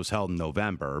 of course, was held in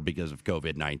November because of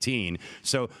COVID-19.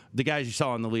 So the guys you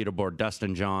saw on the leaderboard,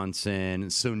 Dustin Johnson,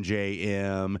 Sungjae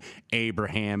Im,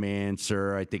 Abraham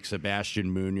Ancer, I think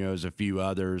Sebastian Munoz, a few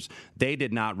others, they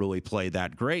did not really play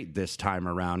that great this time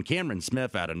around. Cameron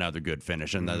Smith had another good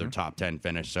finish, another top 10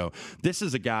 finish. So this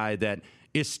is a guy that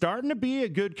is starting to be a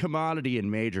good commodity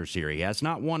in majors here. He has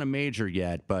not won a major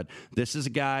yet, but this is a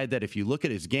guy that if you look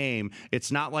at his game,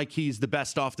 it's not like he's the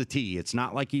best off the tee. It's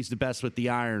not like he's the best with the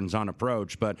irons on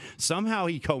approach, but somehow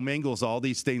he commingles all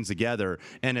these things together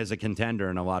and is a contender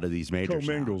in a lot of these majors.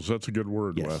 Commingles, that's a good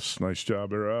word, Yes. Wes. Nice job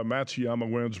there. Matsuyama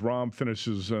wins. Rahm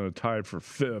finishes tied for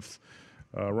 5th.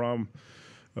 Rahm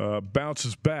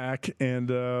bounces back, and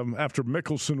after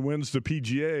Mickelson wins the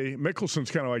PGA,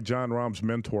 Mickelson's kind of like Jon Rahm's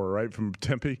mentor, right, from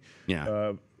Tempe,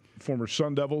 former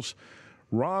Sun Devils.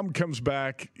 Rahm comes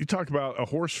back. You talk about a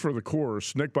horse for the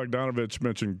course. Nick Bogdanovich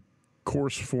mentioned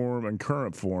course form and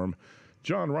current form.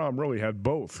 Jon Rahm really had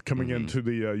both coming into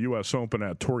the U.S. Open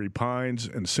at Torrey Pines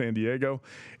and San Diego.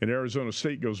 And Arizona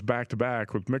State goes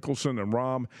back-to-back with Mickelson and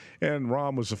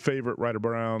Rahm was a favorite right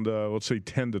around, let's say,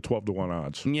 10 to 12 to 1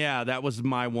 odds. Yeah, that was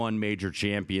my one major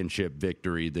championship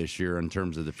victory this year in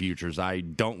terms of the futures. I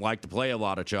don't like to play a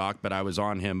lot of chalk, but I was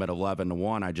on him at 11 to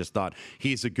 1. I just thought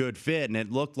he's a good fit, and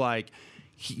it looked like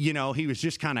he was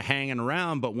just kind of hanging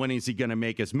around, but when is he going to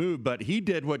make his move? But he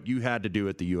did what you had to do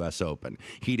at the U.S. Open.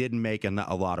 He didn't make a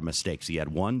lot of mistakes. He had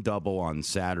one double on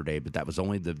Saturday, but that was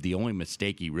only the only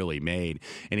mistake he really made,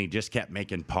 and he just kept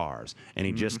making pars, and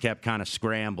he just kept kind of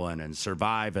scrambling and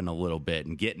surviving a little bit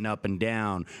and getting up and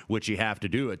down, which you have to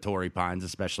do at Torrey Pines,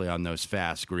 especially on those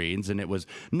fast greens, and it was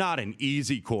not an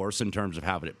easy course in terms of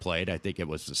how it played. I think it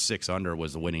was 6 under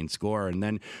was the winning score, and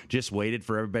then just waited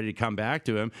for everybody to come back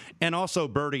to him, and also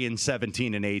birdie in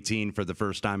 17 and 18 for the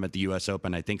first time at the U.S.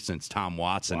 Open, I think since Tom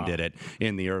Watson did it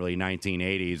in the early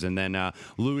 1980s. And then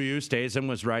Louis Oosthuizen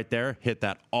was right there, hit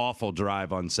that awful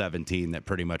drive on 17 that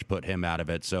pretty much put him out of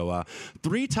it. So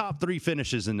top three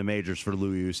finishes in the majors for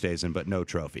Louis Oosthuizen, but no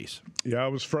trophies. Yeah, I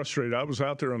was frustrated. I was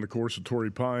out there on the course at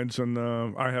Torrey Pines, and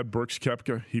I had Brooks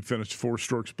Koepka. He finished 4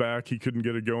 strokes back. He couldn't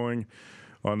get it going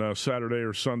on Saturday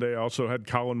or Sunday. I also had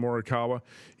Colin Morikawa.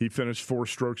 He finished 4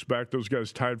 strokes back. Those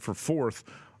guys tied for 4th.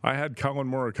 I had Colin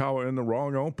Morikawa in the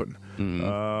wrong Open.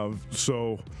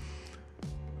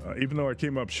 Even though I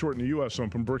came up short in the U.S.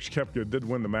 Open, Brooks Koepka did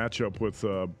win the matchup with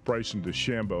Bryson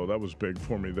DeChambeau. That was big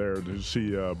for me there to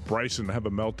see Bryson have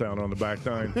a meltdown on the back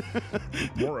nine.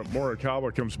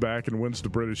 Morikawa comes back and wins the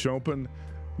British Open.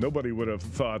 Nobody would have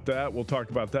thought that. We'll talk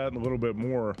about that and a little bit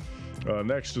more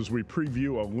next as we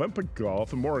preview Olympic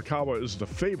golf. And Morikawa is the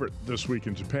favorite this week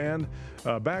in Japan.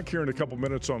 Back here in a couple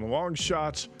minutes on the Long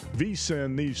Shots,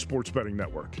 VSiN, the Sports Betting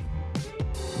Network.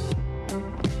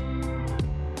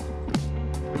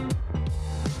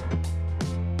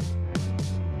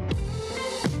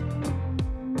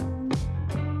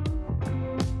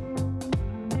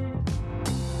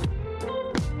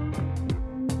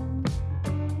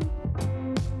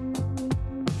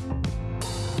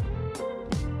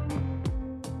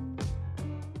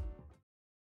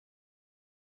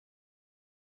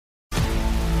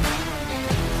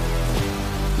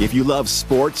 If you love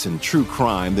sports and true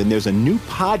crime, then there's a new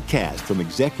podcast from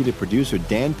executive producer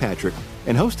Dan Patrick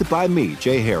and hosted by me,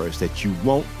 Jay Harris, that you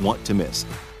won't want to miss.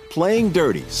 Playing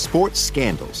Dirty: Sports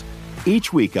Scandals.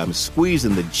 Each week, I'm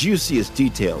squeezing the juiciest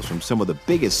details from some of the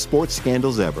biggest sports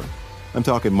scandals ever. I'm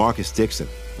talking Marcus Dixon,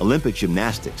 Olympic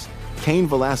gymnastics, Cain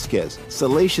Velasquez,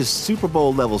 salacious Super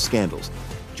Bowl-level scandals.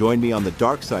 Join me on the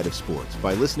dark side of sports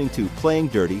by listening to Playing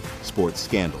Dirty: Sports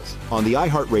Scandals on the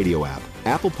iHeartRadio app,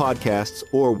 Apple Podcasts,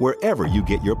 or wherever you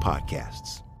get your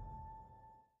podcasts.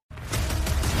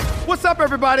 What's up,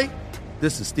 everybody?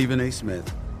 This is Stephen A. Smith.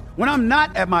 When I'm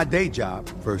not at my day job,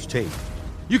 First Take,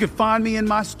 you can find me in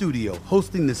my studio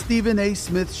hosting the Stephen A.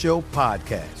 Smith Show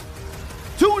podcast.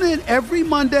 Tune in every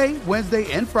Monday,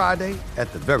 Wednesday, and Friday,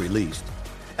 at the very least,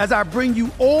 as I bring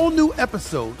you all new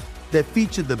episodes that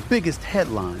feature the biggest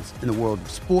headlines in the world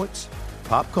of sports,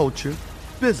 pop culture,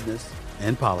 business,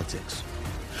 and politics.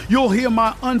 You'll hear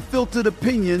my unfiltered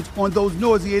opinions on those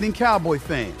nauseating Cowboy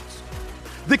fans,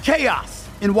 the chaos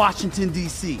in Washington,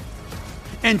 D.C.,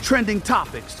 and trending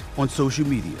topics on social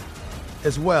media,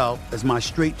 as well as my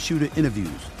straight shooter interviews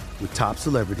with top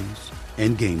celebrities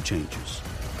and game changers.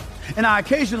 And I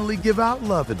occasionally give out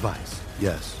love advice.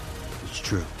 Yes, it's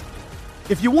true.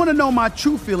 If you want to know my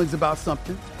true feelings about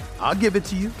something, I'll give it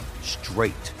to you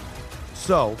straight.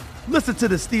 So listen to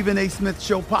the Stephen A. Smith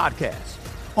Show podcast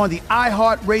on the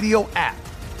iHeartRadio app,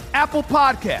 Apple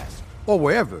Podcasts, or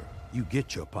wherever you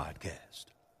get your podcast.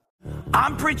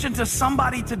 I'm preaching to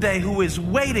somebody today who is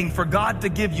waiting for God to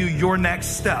give you your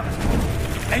next step.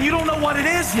 And you don't know what it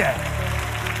is yet.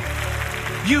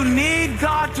 You need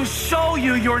God to show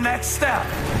you your next step.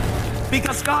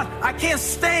 Because God, I can't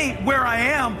stay where I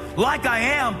am, like I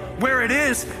am, where it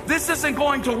is. This isn't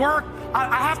going to work.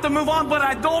 I have to move on, but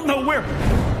I don't know where.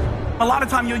 A lot of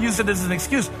time you'll use it as an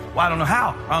excuse. Well, I don't know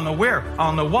how. I don't know where. I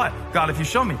don't know what. God, if you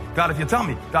show me. God, if you tell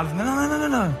me. God, if...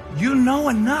 No. You know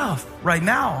enough right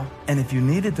now. And if you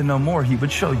needed to know more, he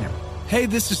would show you. Hey,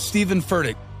 this is Stephen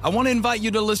Furtick. I want to invite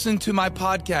you to listen to my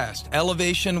podcast,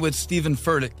 Elevation with Stephen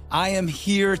Furtick. I am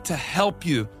here to help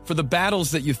you for the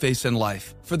battles that you face in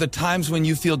life, for the times when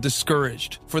you feel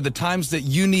discouraged, for the times that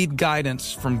you need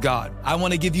guidance from God. I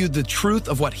want to give you the truth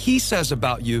of what he says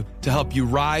about you to help you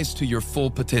rise to your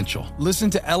full potential. Listen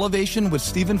to Elevation with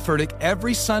Stephen Furtick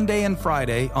every Sunday and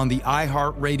Friday on the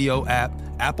iHeartRadio app,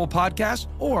 Apple Podcasts,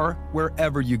 or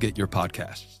wherever you get your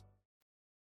podcasts.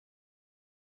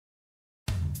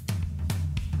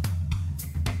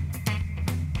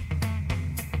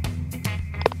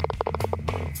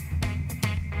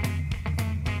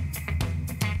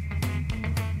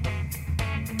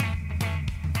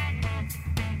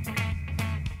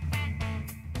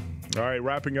 All right,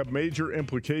 wrapping up major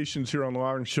implications here on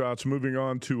Long Shots. Moving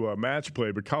on to match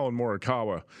play, but Colin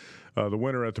Morikawa the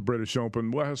winner at the British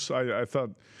Open. Wes, I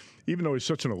thought, even though he's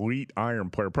such an elite iron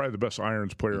player, probably the best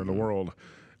irons player in the world,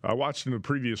 I watched him the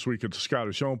previous week at the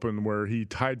Scottish Open where he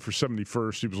tied for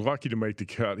 71st. He was lucky to make the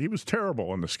cut. He was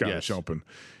terrible in the Scottish Open.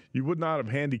 You would not have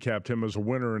handicapped him as a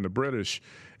winner in the British,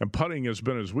 and putting has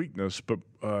been his weakness, but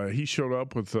he showed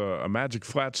up with a magic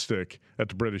flat stick at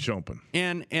the British Open.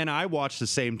 And I watched the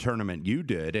same tournament you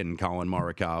did, and Colin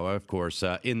Morikawa, of course,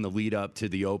 in the lead up to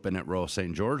the Open at Royal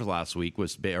St. George last week,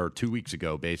 or 2 weeks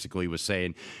ago, basically, was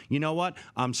saying, you know what,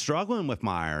 I'm struggling with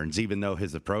my irons, even though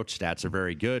his approach stats are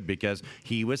very good, because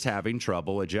he was having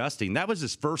trouble adjusting. That was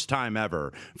his first time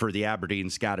ever for the Aberdeen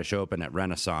Scottish Open at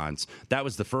Renaissance. That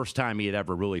was the first time he had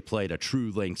ever really played a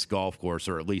true links golf course,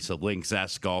 or at least a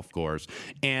links-esque golf course.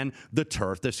 And the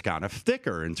turf is kind of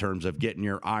thicker in terms of getting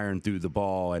your iron through the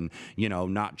ball and, you know,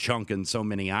 not chunking so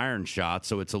many iron shots.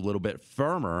 So it's a little bit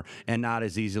firmer and not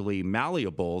as easily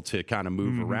malleable to kind of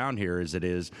move around here as it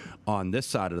is on this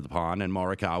side of the pond. And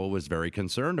Morikawa was very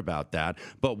concerned about that.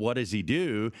 But what does he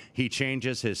do? He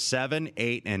changes his 7,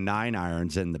 8, and 9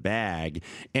 irons in the bag.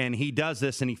 And he does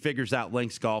this and he figures out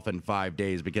links golf in 5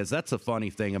 days, because that's the funny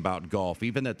thing about golf,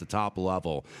 even at the top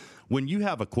level. When you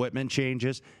have equipment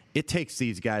changes, it takes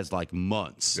these guys like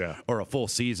months or a full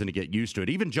season to get used to it.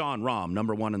 Even Jon Rahm,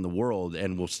 number 1 in the world,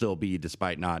 and will still be,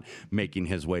 despite not making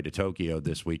his way to Tokyo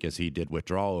this week as he did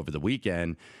withdraw over the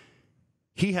weekend,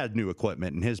 he had new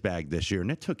equipment in his bag this year,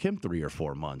 and it took him 3 or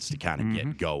 4 months to kind of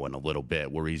get going a little bit,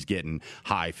 where he's getting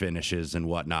high finishes and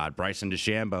whatnot. Bryson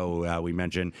DeChambeau, we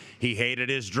mentioned, he hated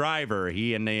his driver.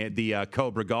 He and the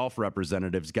Cobra Golf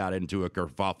representatives got into a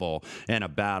kerfuffle and a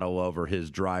battle over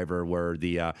his driver, where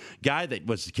the guy that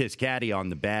was his caddy on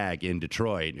the bag in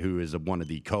Detroit, who is one of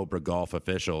the Cobra Golf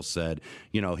officials, said,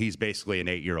 you know, he's basically an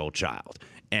 8-year-old child,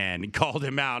 and called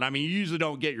him out. I mean, you usually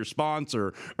don't get your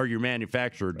sponsor or your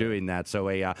manufacturer doing that. So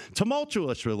a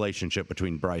tumultuous relationship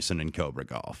between Bryson and Cobra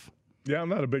Golf. Yeah, I'm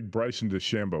not a big Bryson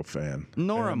DeChambeau fan.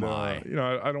 Nor am I. You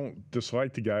know, I don't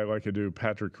dislike the guy like I do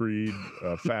Patrick Reed,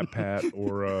 Fat Pat,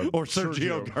 or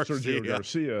Sergio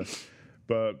Garcia.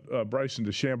 But Bryson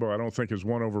DeChambeau, I don't think, has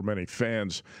won over many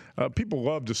fans. People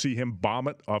love to see him bomb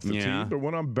it off the tee, but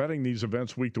when I'm betting these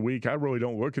events week to week, I really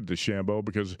don't look at DeChambeau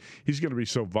because he's going to be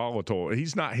so volatile.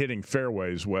 He's not hitting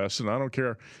fairways, Wes, and I don't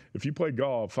care if you play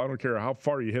golf. I don't care how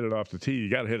far you hit it off the tee. You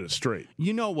got to hit it straight.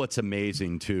 You know what's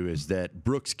amazing, too, is that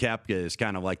Brooks Koepka is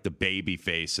kind of like the baby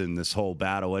face in this whole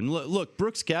battle. And look,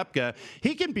 Brooks Koepka,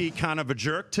 he can be kind of a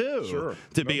jerk, too,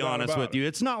 to be honest with you.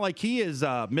 It's not like he is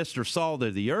Mr. Salt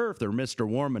of the Earth or Mr.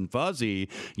 Warm and Fuzzy,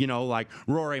 you know, like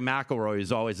Rory McIlroy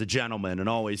is always a gentleman and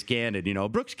always candid. You know,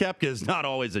 Brooks Koepka is not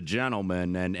always a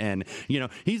gentleman, and you know,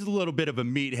 he's a little bit of a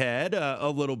meathead, a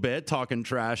little bit talking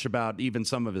trash about even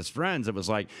some of his friends. It was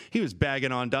like he was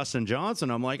bagging on Dustin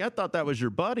Johnson. I'm like, I thought that was your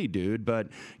buddy, dude, but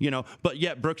you know, but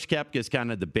yet Brooks Koepka is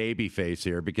kind of the baby face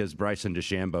here because Bryson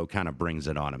DeChambeau kind of brings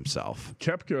it on himself.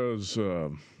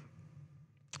 Koepka,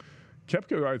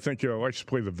 I think, likes to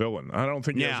play the villain. I don't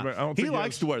think he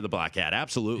likes to wear the black hat.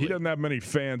 Absolutely. He doesn't have many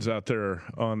fans out there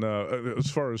on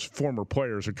as far as former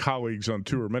players or colleagues on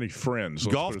tour, many friends.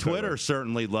 Golf Twitter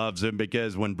certainly loves him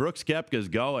because when Brooks Koepka's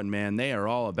going, man, they are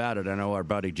all about it. I know our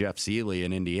buddy Jeff Seeley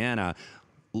in Indiana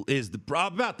is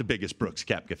about the biggest Brooks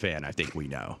Koepka fan I think we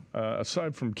know.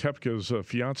 Aside from Koepka's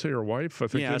fiance or wife, I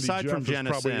think. Yeah, aside from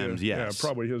Jenna Sims, yes. Yeah,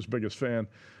 probably his biggest fan.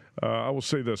 I will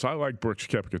say this. I like Brooks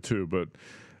Koepka too, but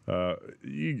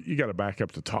you got to back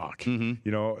up the talk. You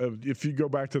know, if you go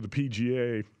back to the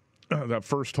PGA, that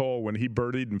first hole when he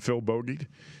birdied and Phil bogeyed,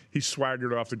 he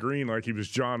swaggered off the green like he was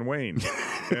John Wayne.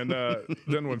 And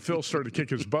then when Phil started to kick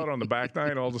his butt on the back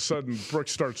nine, all of a sudden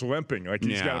Brooks starts limping like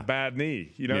he's got a bad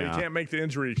knee. You know, you can't make the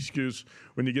injury excuse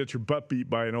when you get your butt beat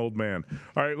by an old man.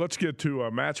 All right, let's get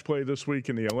to match play this week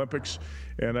in the Olympics.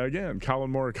 And again, Colin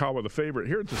Morikawa, the favorite.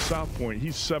 Here at the South Point,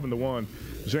 he's 7-1.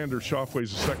 Xander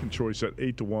Schauffele's the second choice at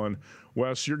 8-1.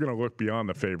 Wes, you're going to look beyond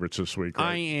the favorites this week,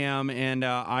 right? I am, and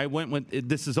I went with –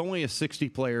 this is only a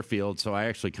 60-player field, so I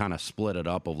actually kind of split it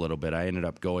up a little bit. I ended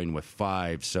up going with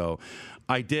 5. So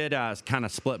I did kind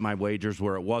of split my wagers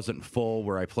where it wasn't full,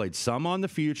 where I played some on the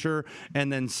future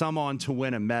and then some on to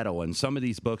win a medal. And some of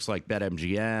these books like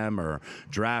BetMGM or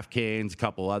DraftKings, a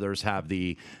couple others have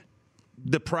the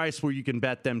the price where you can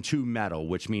bet them to medal,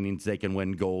 which means they can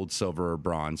win gold, silver, or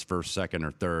bronze, first, second,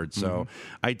 or third. So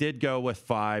I did go with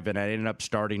 5, and I ended up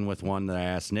starting with one that I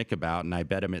asked Nick about, and I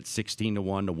bet him at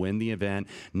 16-1 to win the event,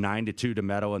 9-2 to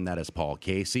medal, and that is Paul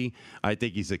Casey. I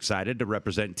think he's excited to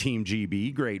represent Team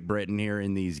GB, Great Britain, here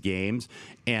in these games,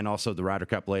 and also the Ryder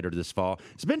Cup later this fall.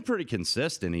 He's been pretty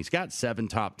consistent. He's got 7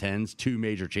 top 10s, 2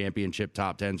 major championship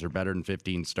top 10s, or better than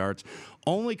 15 starts.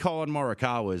 Only Colin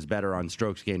Morikawa is better on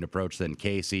strokes gained approach than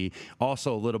Casey.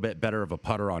 Also a little bit better of a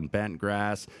putter on bent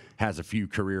grass. Has a few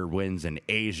career wins in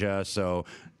Asia, so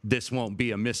this won't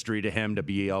be a mystery to him to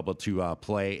be able to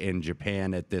play in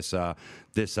Japan at this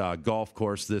golf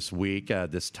course this week.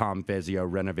 This Tom Fazio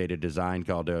renovated design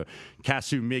called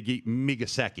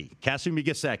Kasumigaseki.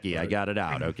 Kasumigaseki, right. I got it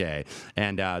out. Okay,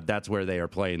 and that's where they are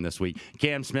playing this week.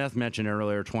 Cam Smith mentioned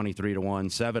earlier, 23-1,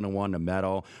 7-1 to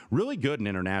medal. Really good in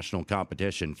international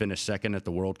competition. Finished second at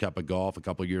the World Cup of Golf a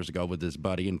couple years ago with his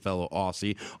buddy and fellow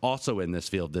Aussie. Also in this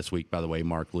field this week, by the way,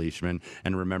 Mark Leishman.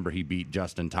 And remember, he beat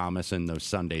Justin Thomas in those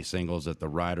Sunday singles at the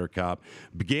Ryder Cup.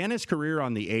 Began his career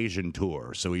on the Asian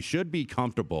Tour, so he should be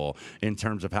comfortable in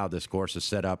terms of how this course is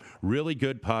set up. Really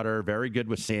good putter, very good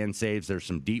with sand saves. There's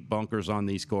some deep bunkers on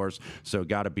these courses, so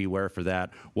got to beware for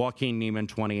that. Joaquin Niemann,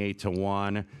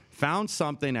 28-1. Found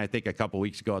something, I think, a couple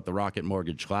weeks ago at the Rocket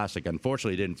Mortgage Classic.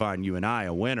 Unfortunately, didn't find you and I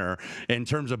a winner in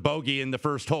terms of bogey in the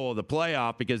first hole of the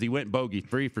playoff because he went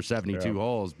bogey-free for 72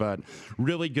 holes. But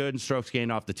really good in strokes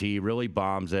gained off the tee, really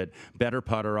bombs it. Better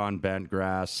putter on bent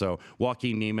grass. So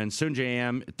Joaquin Niemann, Sungjae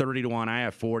Im, 30-1. I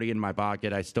have 40 in my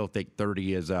pocket. I still think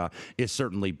 30 is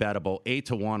certainly bettable.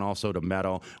 8-1 also to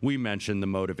medal. We mentioned the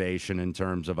motivation in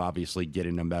terms of obviously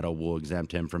getting a medal will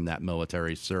exempt him from that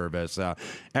military service.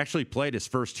 Actually played his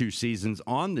first 2 seasons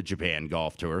on the Japan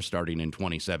Golf Tour starting in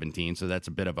 2017, so that's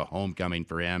a bit of a homecoming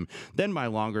for him. Then my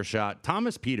longer shot,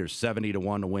 Thomas Pieters,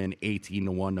 70-1 to win,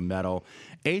 18-1 to medal.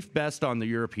 8th best on the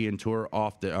European Tour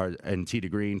in tee to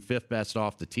green, 5th best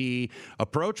off the tee.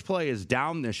 Approach play is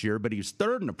down this year, but he was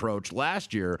 3rd in approach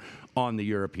last year on the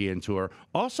European Tour.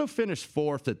 Also finished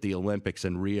 4th at the Olympics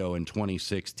in Rio in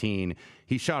 2016.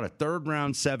 He shot a 3rd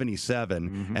round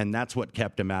 77, and that's what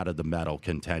kept him out of the medal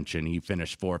contention. He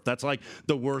finished 4th. That's like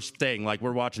the worst thing. Like,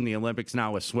 we're watching the Olympics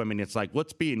now with swimming. It's like,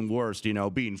 what's being worst,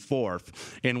 being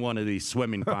 4th in one of these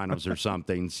swimming finals or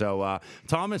something. So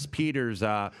Thomas Pieters,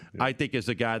 I think, is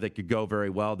a guy that could go very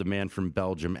well. The man from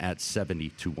Belgium at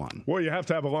 70-1. Well, you have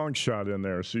to have a long shot in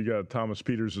there. So you got Thomas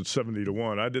Pieters at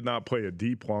 70-1. I did not play a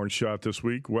deep long shot this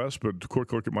week, Wes, but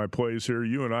quick look at my plays here.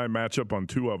 You and I match up on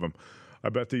 2 of them. I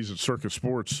bet these at Circus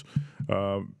Sports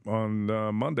on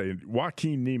Monday.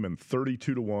 Joaquin Niemann,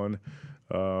 32-1.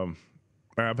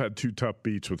 I've had 2 tough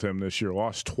beats with him this year.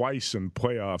 Lost twice in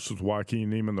playoffs with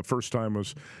Joaquin Niemann. The first time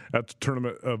was at the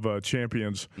Tournament of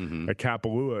Champions at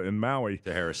Kapalua in Maui.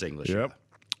 The Harris English. Yep.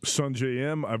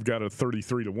 Sungjae Im, I've got a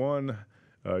 33-1.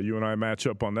 You and I match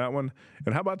up on that one.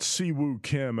 And how about Siwoo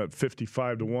Kim at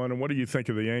 55-1? And what do you think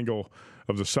of the angle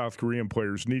of the South Korean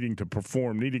players needing to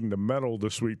perform, needing to medal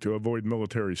this week to avoid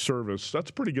military service?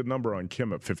 That's a pretty good number on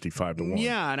Kim at 55-1.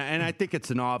 Yeah, and I think it's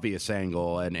an obvious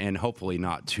angle and hopefully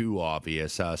not too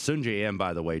obvious. Sungjae Im,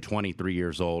 by the way, 23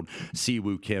 years old.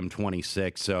 Siwoo Kim,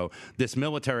 26. So this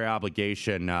military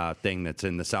obligation thing that's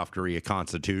in the South Korea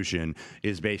Constitution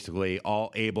is basically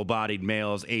all able-bodied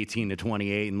males 18 to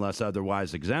 28, unless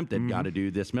otherwise exempted, got to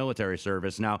do this military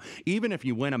service. Now, even if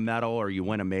you win a medal or you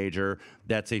win a major,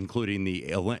 that's including the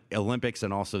Olympics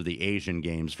and also the Asian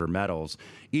Games for medals.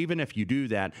 Even if you do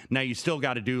that, now you still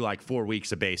got to do like 4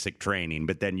 weeks of basic training,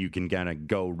 but then you can kind of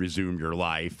go resume your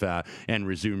life and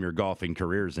resume your golfing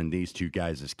careers in these 2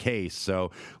 guys' case.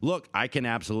 So, look, I can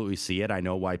absolutely see it. I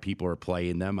know why people are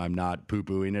playing them. I'm not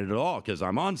poo-pooing it at all because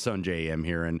I'm on Sungjae Im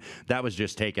here, and that was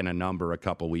just taking a number a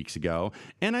couple weeks ago.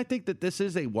 And I think that this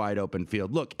is a wide open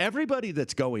field. Look, everybody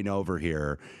that's going over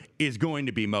here is going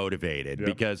to be motivated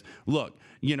because, look,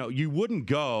 you wouldn't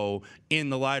go in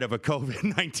the light of a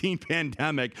COVID-19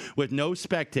 pandemic with no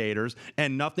spectators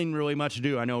and nothing really much to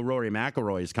do. I know Rory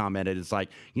McIlroy has commented, it's like,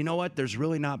 you know what, there's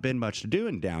really not been much to do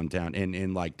in downtown,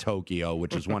 in like Tokyo,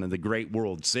 which is one of the great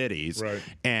world cities, right.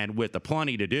 And with the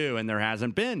plenty to do, and there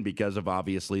hasn't been because of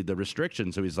obviously the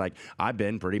restrictions. So he's like, I've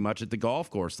been pretty much at the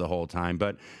golf course the whole time.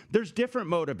 But there's different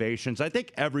motivations. I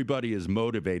think everybody is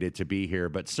motivated to be here,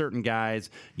 but certain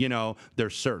guys,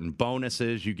 there's certain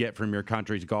bonuses you get from your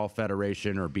country's golf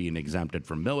federation or being exempted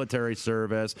from military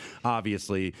service.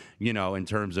 Obviously, in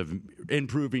terms of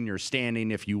improving your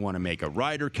standing if you want to make a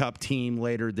Ryder Cup team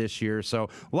later this year. So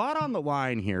a lot on the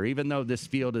line here, even though this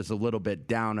field is a little bit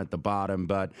down at the bottom.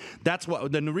 But that's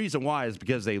what the reason why is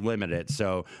because they limit it.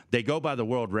 So they go by the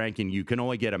world ranking. You can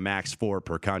only get a max 4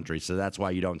 per country. So that's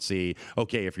why you don't see,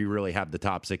 okay, if you really have the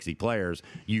top 60 players,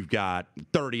 you've got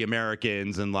 30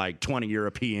 Americans and like 20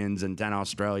 Europeans and 10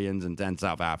 Australians and 10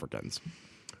 South Africans.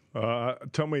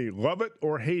 Tell me, love it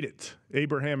or hate it?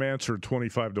 Abraham Ancer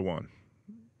 25-1.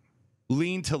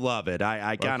 Lean to love it.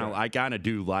 I kind of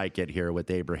do like it here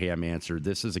with Abraham Ancer.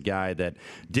 This is a guy that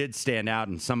did stand out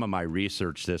in some of my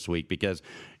research this week because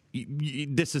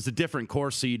this is a different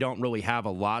course, so you don't really have a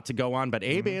lot to go on. But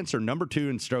Abe Ancer, number 2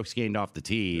 in strokes gained off the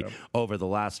tee over the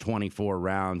last 24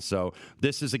 rounds. So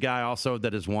this is a guy also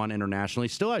that has won internationally.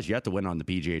 Still has yet to win on the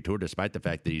PGA Tour, despite the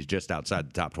fact that he's just outside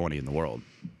the top 20 in the world.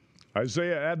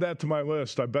 Isaiah, add that to my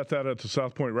list. I bet that at the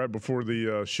South Point right before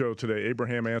the show today.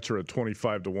 Abraham Ancer at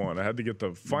 25-1. I had to get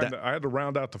I had to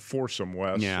round out the foursome,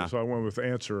 Wes. Yeah. So I went with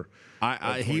Ancer.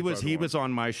 He was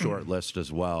on my short list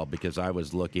as well because I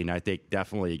was looking. I think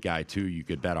definitely a guy too you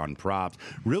could bet on props.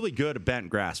 Really good bent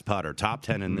grass putter, top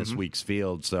 10 in this week's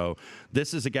field. So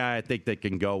this is a guy I think that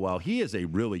can go well. He is a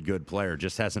really good player,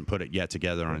 just hasn't put it yet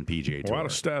together on PGA Tour. A lot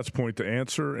of stats point to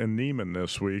Ancer and Neiman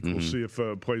this week. We'll see if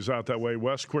it plays out that way.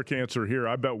 Wes, quick answer here.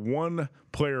 I bet one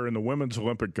player in the women's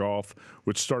Olympic golf,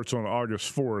 which starts on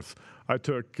August 4th. I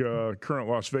took current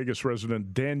Las Vegas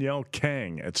resident Danielle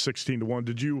Kang at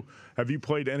 16-1. Have you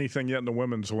played anything yet in the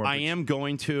women's Olympics? I am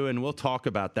going to, and we'll talk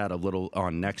about that a little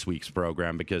on next week's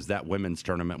program because that women's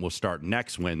tournament will start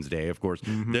next Wednesday. Of course,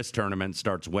 this tournament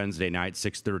starts Wednesday night,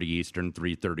 6:30 Eastern,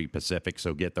 3:30 Pacific,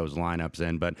 so get those lineups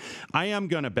in. But I am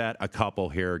going to bet a couple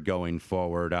here going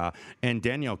forward, and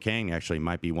Danielle Kang actually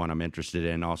might be one I'm interested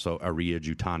in, also Ariya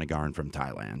Jutanugarn from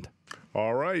Thailand.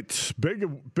 All right. Big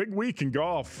week in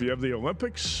golf. You have the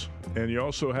Olympics, and you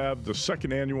also have the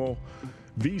second annual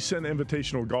VSiN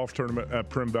Invitational Golf Tournament at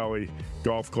Primm Valley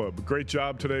Golf Club. Great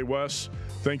job today, Wes.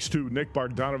 Thanks to Nick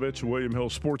Bogdanovich, William Hill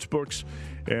Sportsbooks.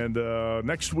 And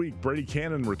next week, Brady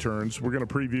Cannon returns. We're going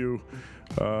to preview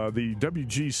the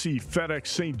WGC FedEx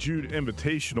St. Jude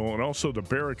Invitational and also the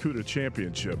Barracuda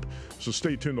Championship. So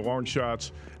stay tuned to Long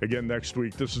Shots again next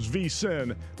week. This is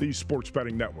VSiN, the Sports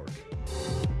Betting Network.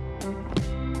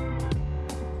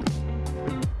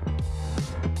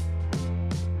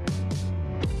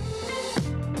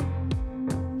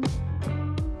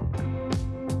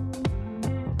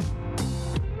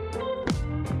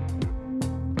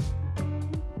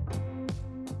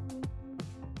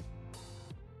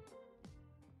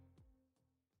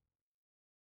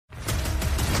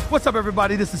 What's up,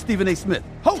 everybody? This is Stephen A. Smith,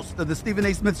 host of the Stephen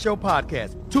A. Smith Show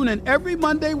podcast. Tune in every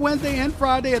Monday, Wednesday, and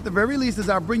Friday at the very least as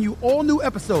I bring you all new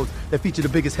episodes that feature the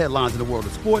biggest headlines in the world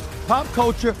of sports, pop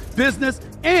culture, business,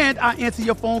 and I answer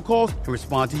your phone calls and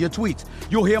respond to your tweets.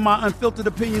 You'll hear my unfiltered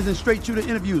opinions and straight-shooter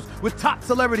interviews with top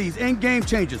celebrities and game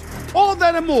changers. All of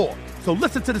that and more. So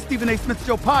listen to the Stephen A. Smith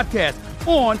Show podcast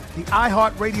on the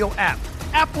iHeartRadio app,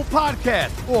 Apple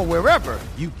Podcasts, or wherever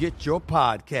you get your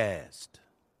podcast.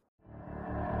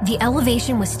 The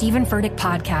Elevation with Stephen Furtick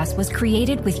podcast was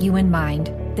created with you in mind.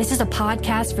 This is a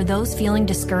podcast for those feeling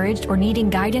discouraged or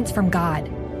needing guidance from God.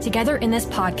 Together in this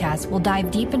podcast, we'll dive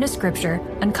deep into Scripture,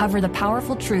 uncover the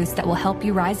powerful truths that will help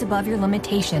you rise above your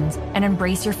limitations and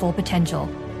embrace your full potential.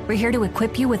 We're here to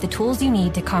equip you with the tools you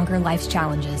need to conquer life's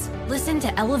challenges. Listen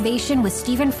to Elevation with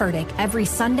Stephen Furtick every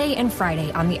Sunday and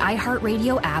Friday on the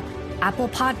iHeartRadio app, Apple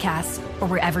Podcasts, or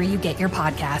wherever you get your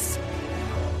podcasts.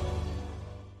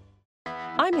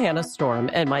 I'm Hannah Storm,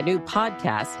 and my new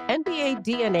podcast, NBA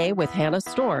DNA with Hannah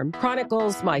Storm,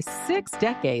 chronicles my 6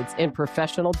 decades in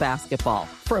professional basketball.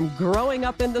 From growing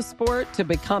up in the sport to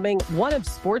becoming one of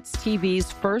sports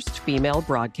TV's first female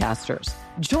broadcasters.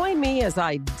 Join me as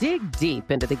I dig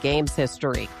deep into the game's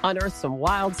history, unearth some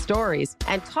wild stories,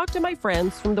 and talk to my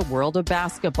friends from the world of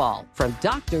basketball, from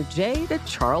Dr. J to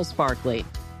Charles Barkley.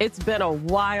 It's been a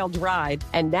wild ride,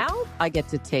 and now I get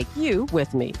to take you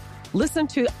with me. Listen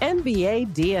to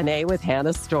NBA DNA with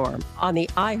Hannah Storm on the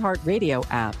iHeartRadio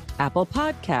app, Apple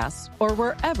Podcasts, or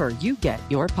wherever you get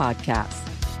your podcasts.